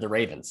for the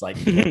Ravens. Like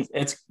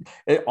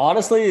it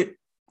honestly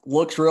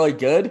looks really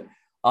good.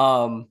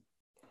 And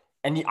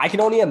I can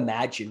only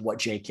imagine what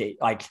JK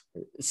like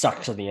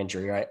sucks of the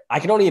injury, right? I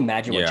can only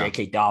imagine what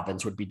JK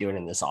Dobbins would be doing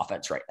in this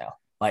offense right now.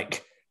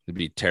 Like it'd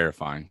be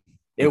terrifying.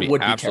 It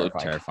would be absolutely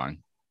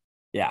terrifying.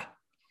 Yeah.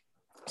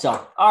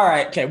 So, all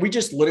right. Okay. We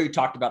just literally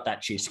talked about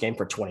that Chiefs game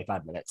for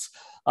 25 minutes.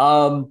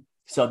 So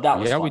that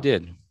was fun. We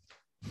did.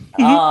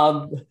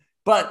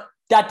 But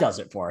that does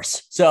it for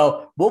us.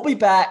 So we'll be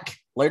back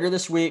later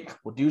this week.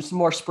 We'll do some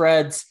more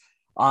spreads.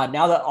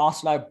 Now that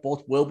Austin and I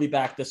both will be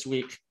back this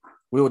week,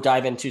 we will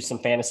dive into some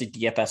fantasy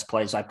DFS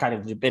plays. I've kind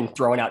of been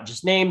throwing out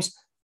just names.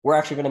 We're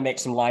actually going to make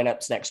some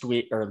lineups next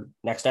week or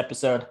next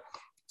episode.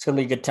 It's going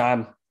to be a good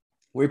time.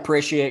 We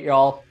appreciate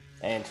y'all.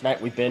 And tonight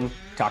we've been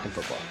talking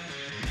football.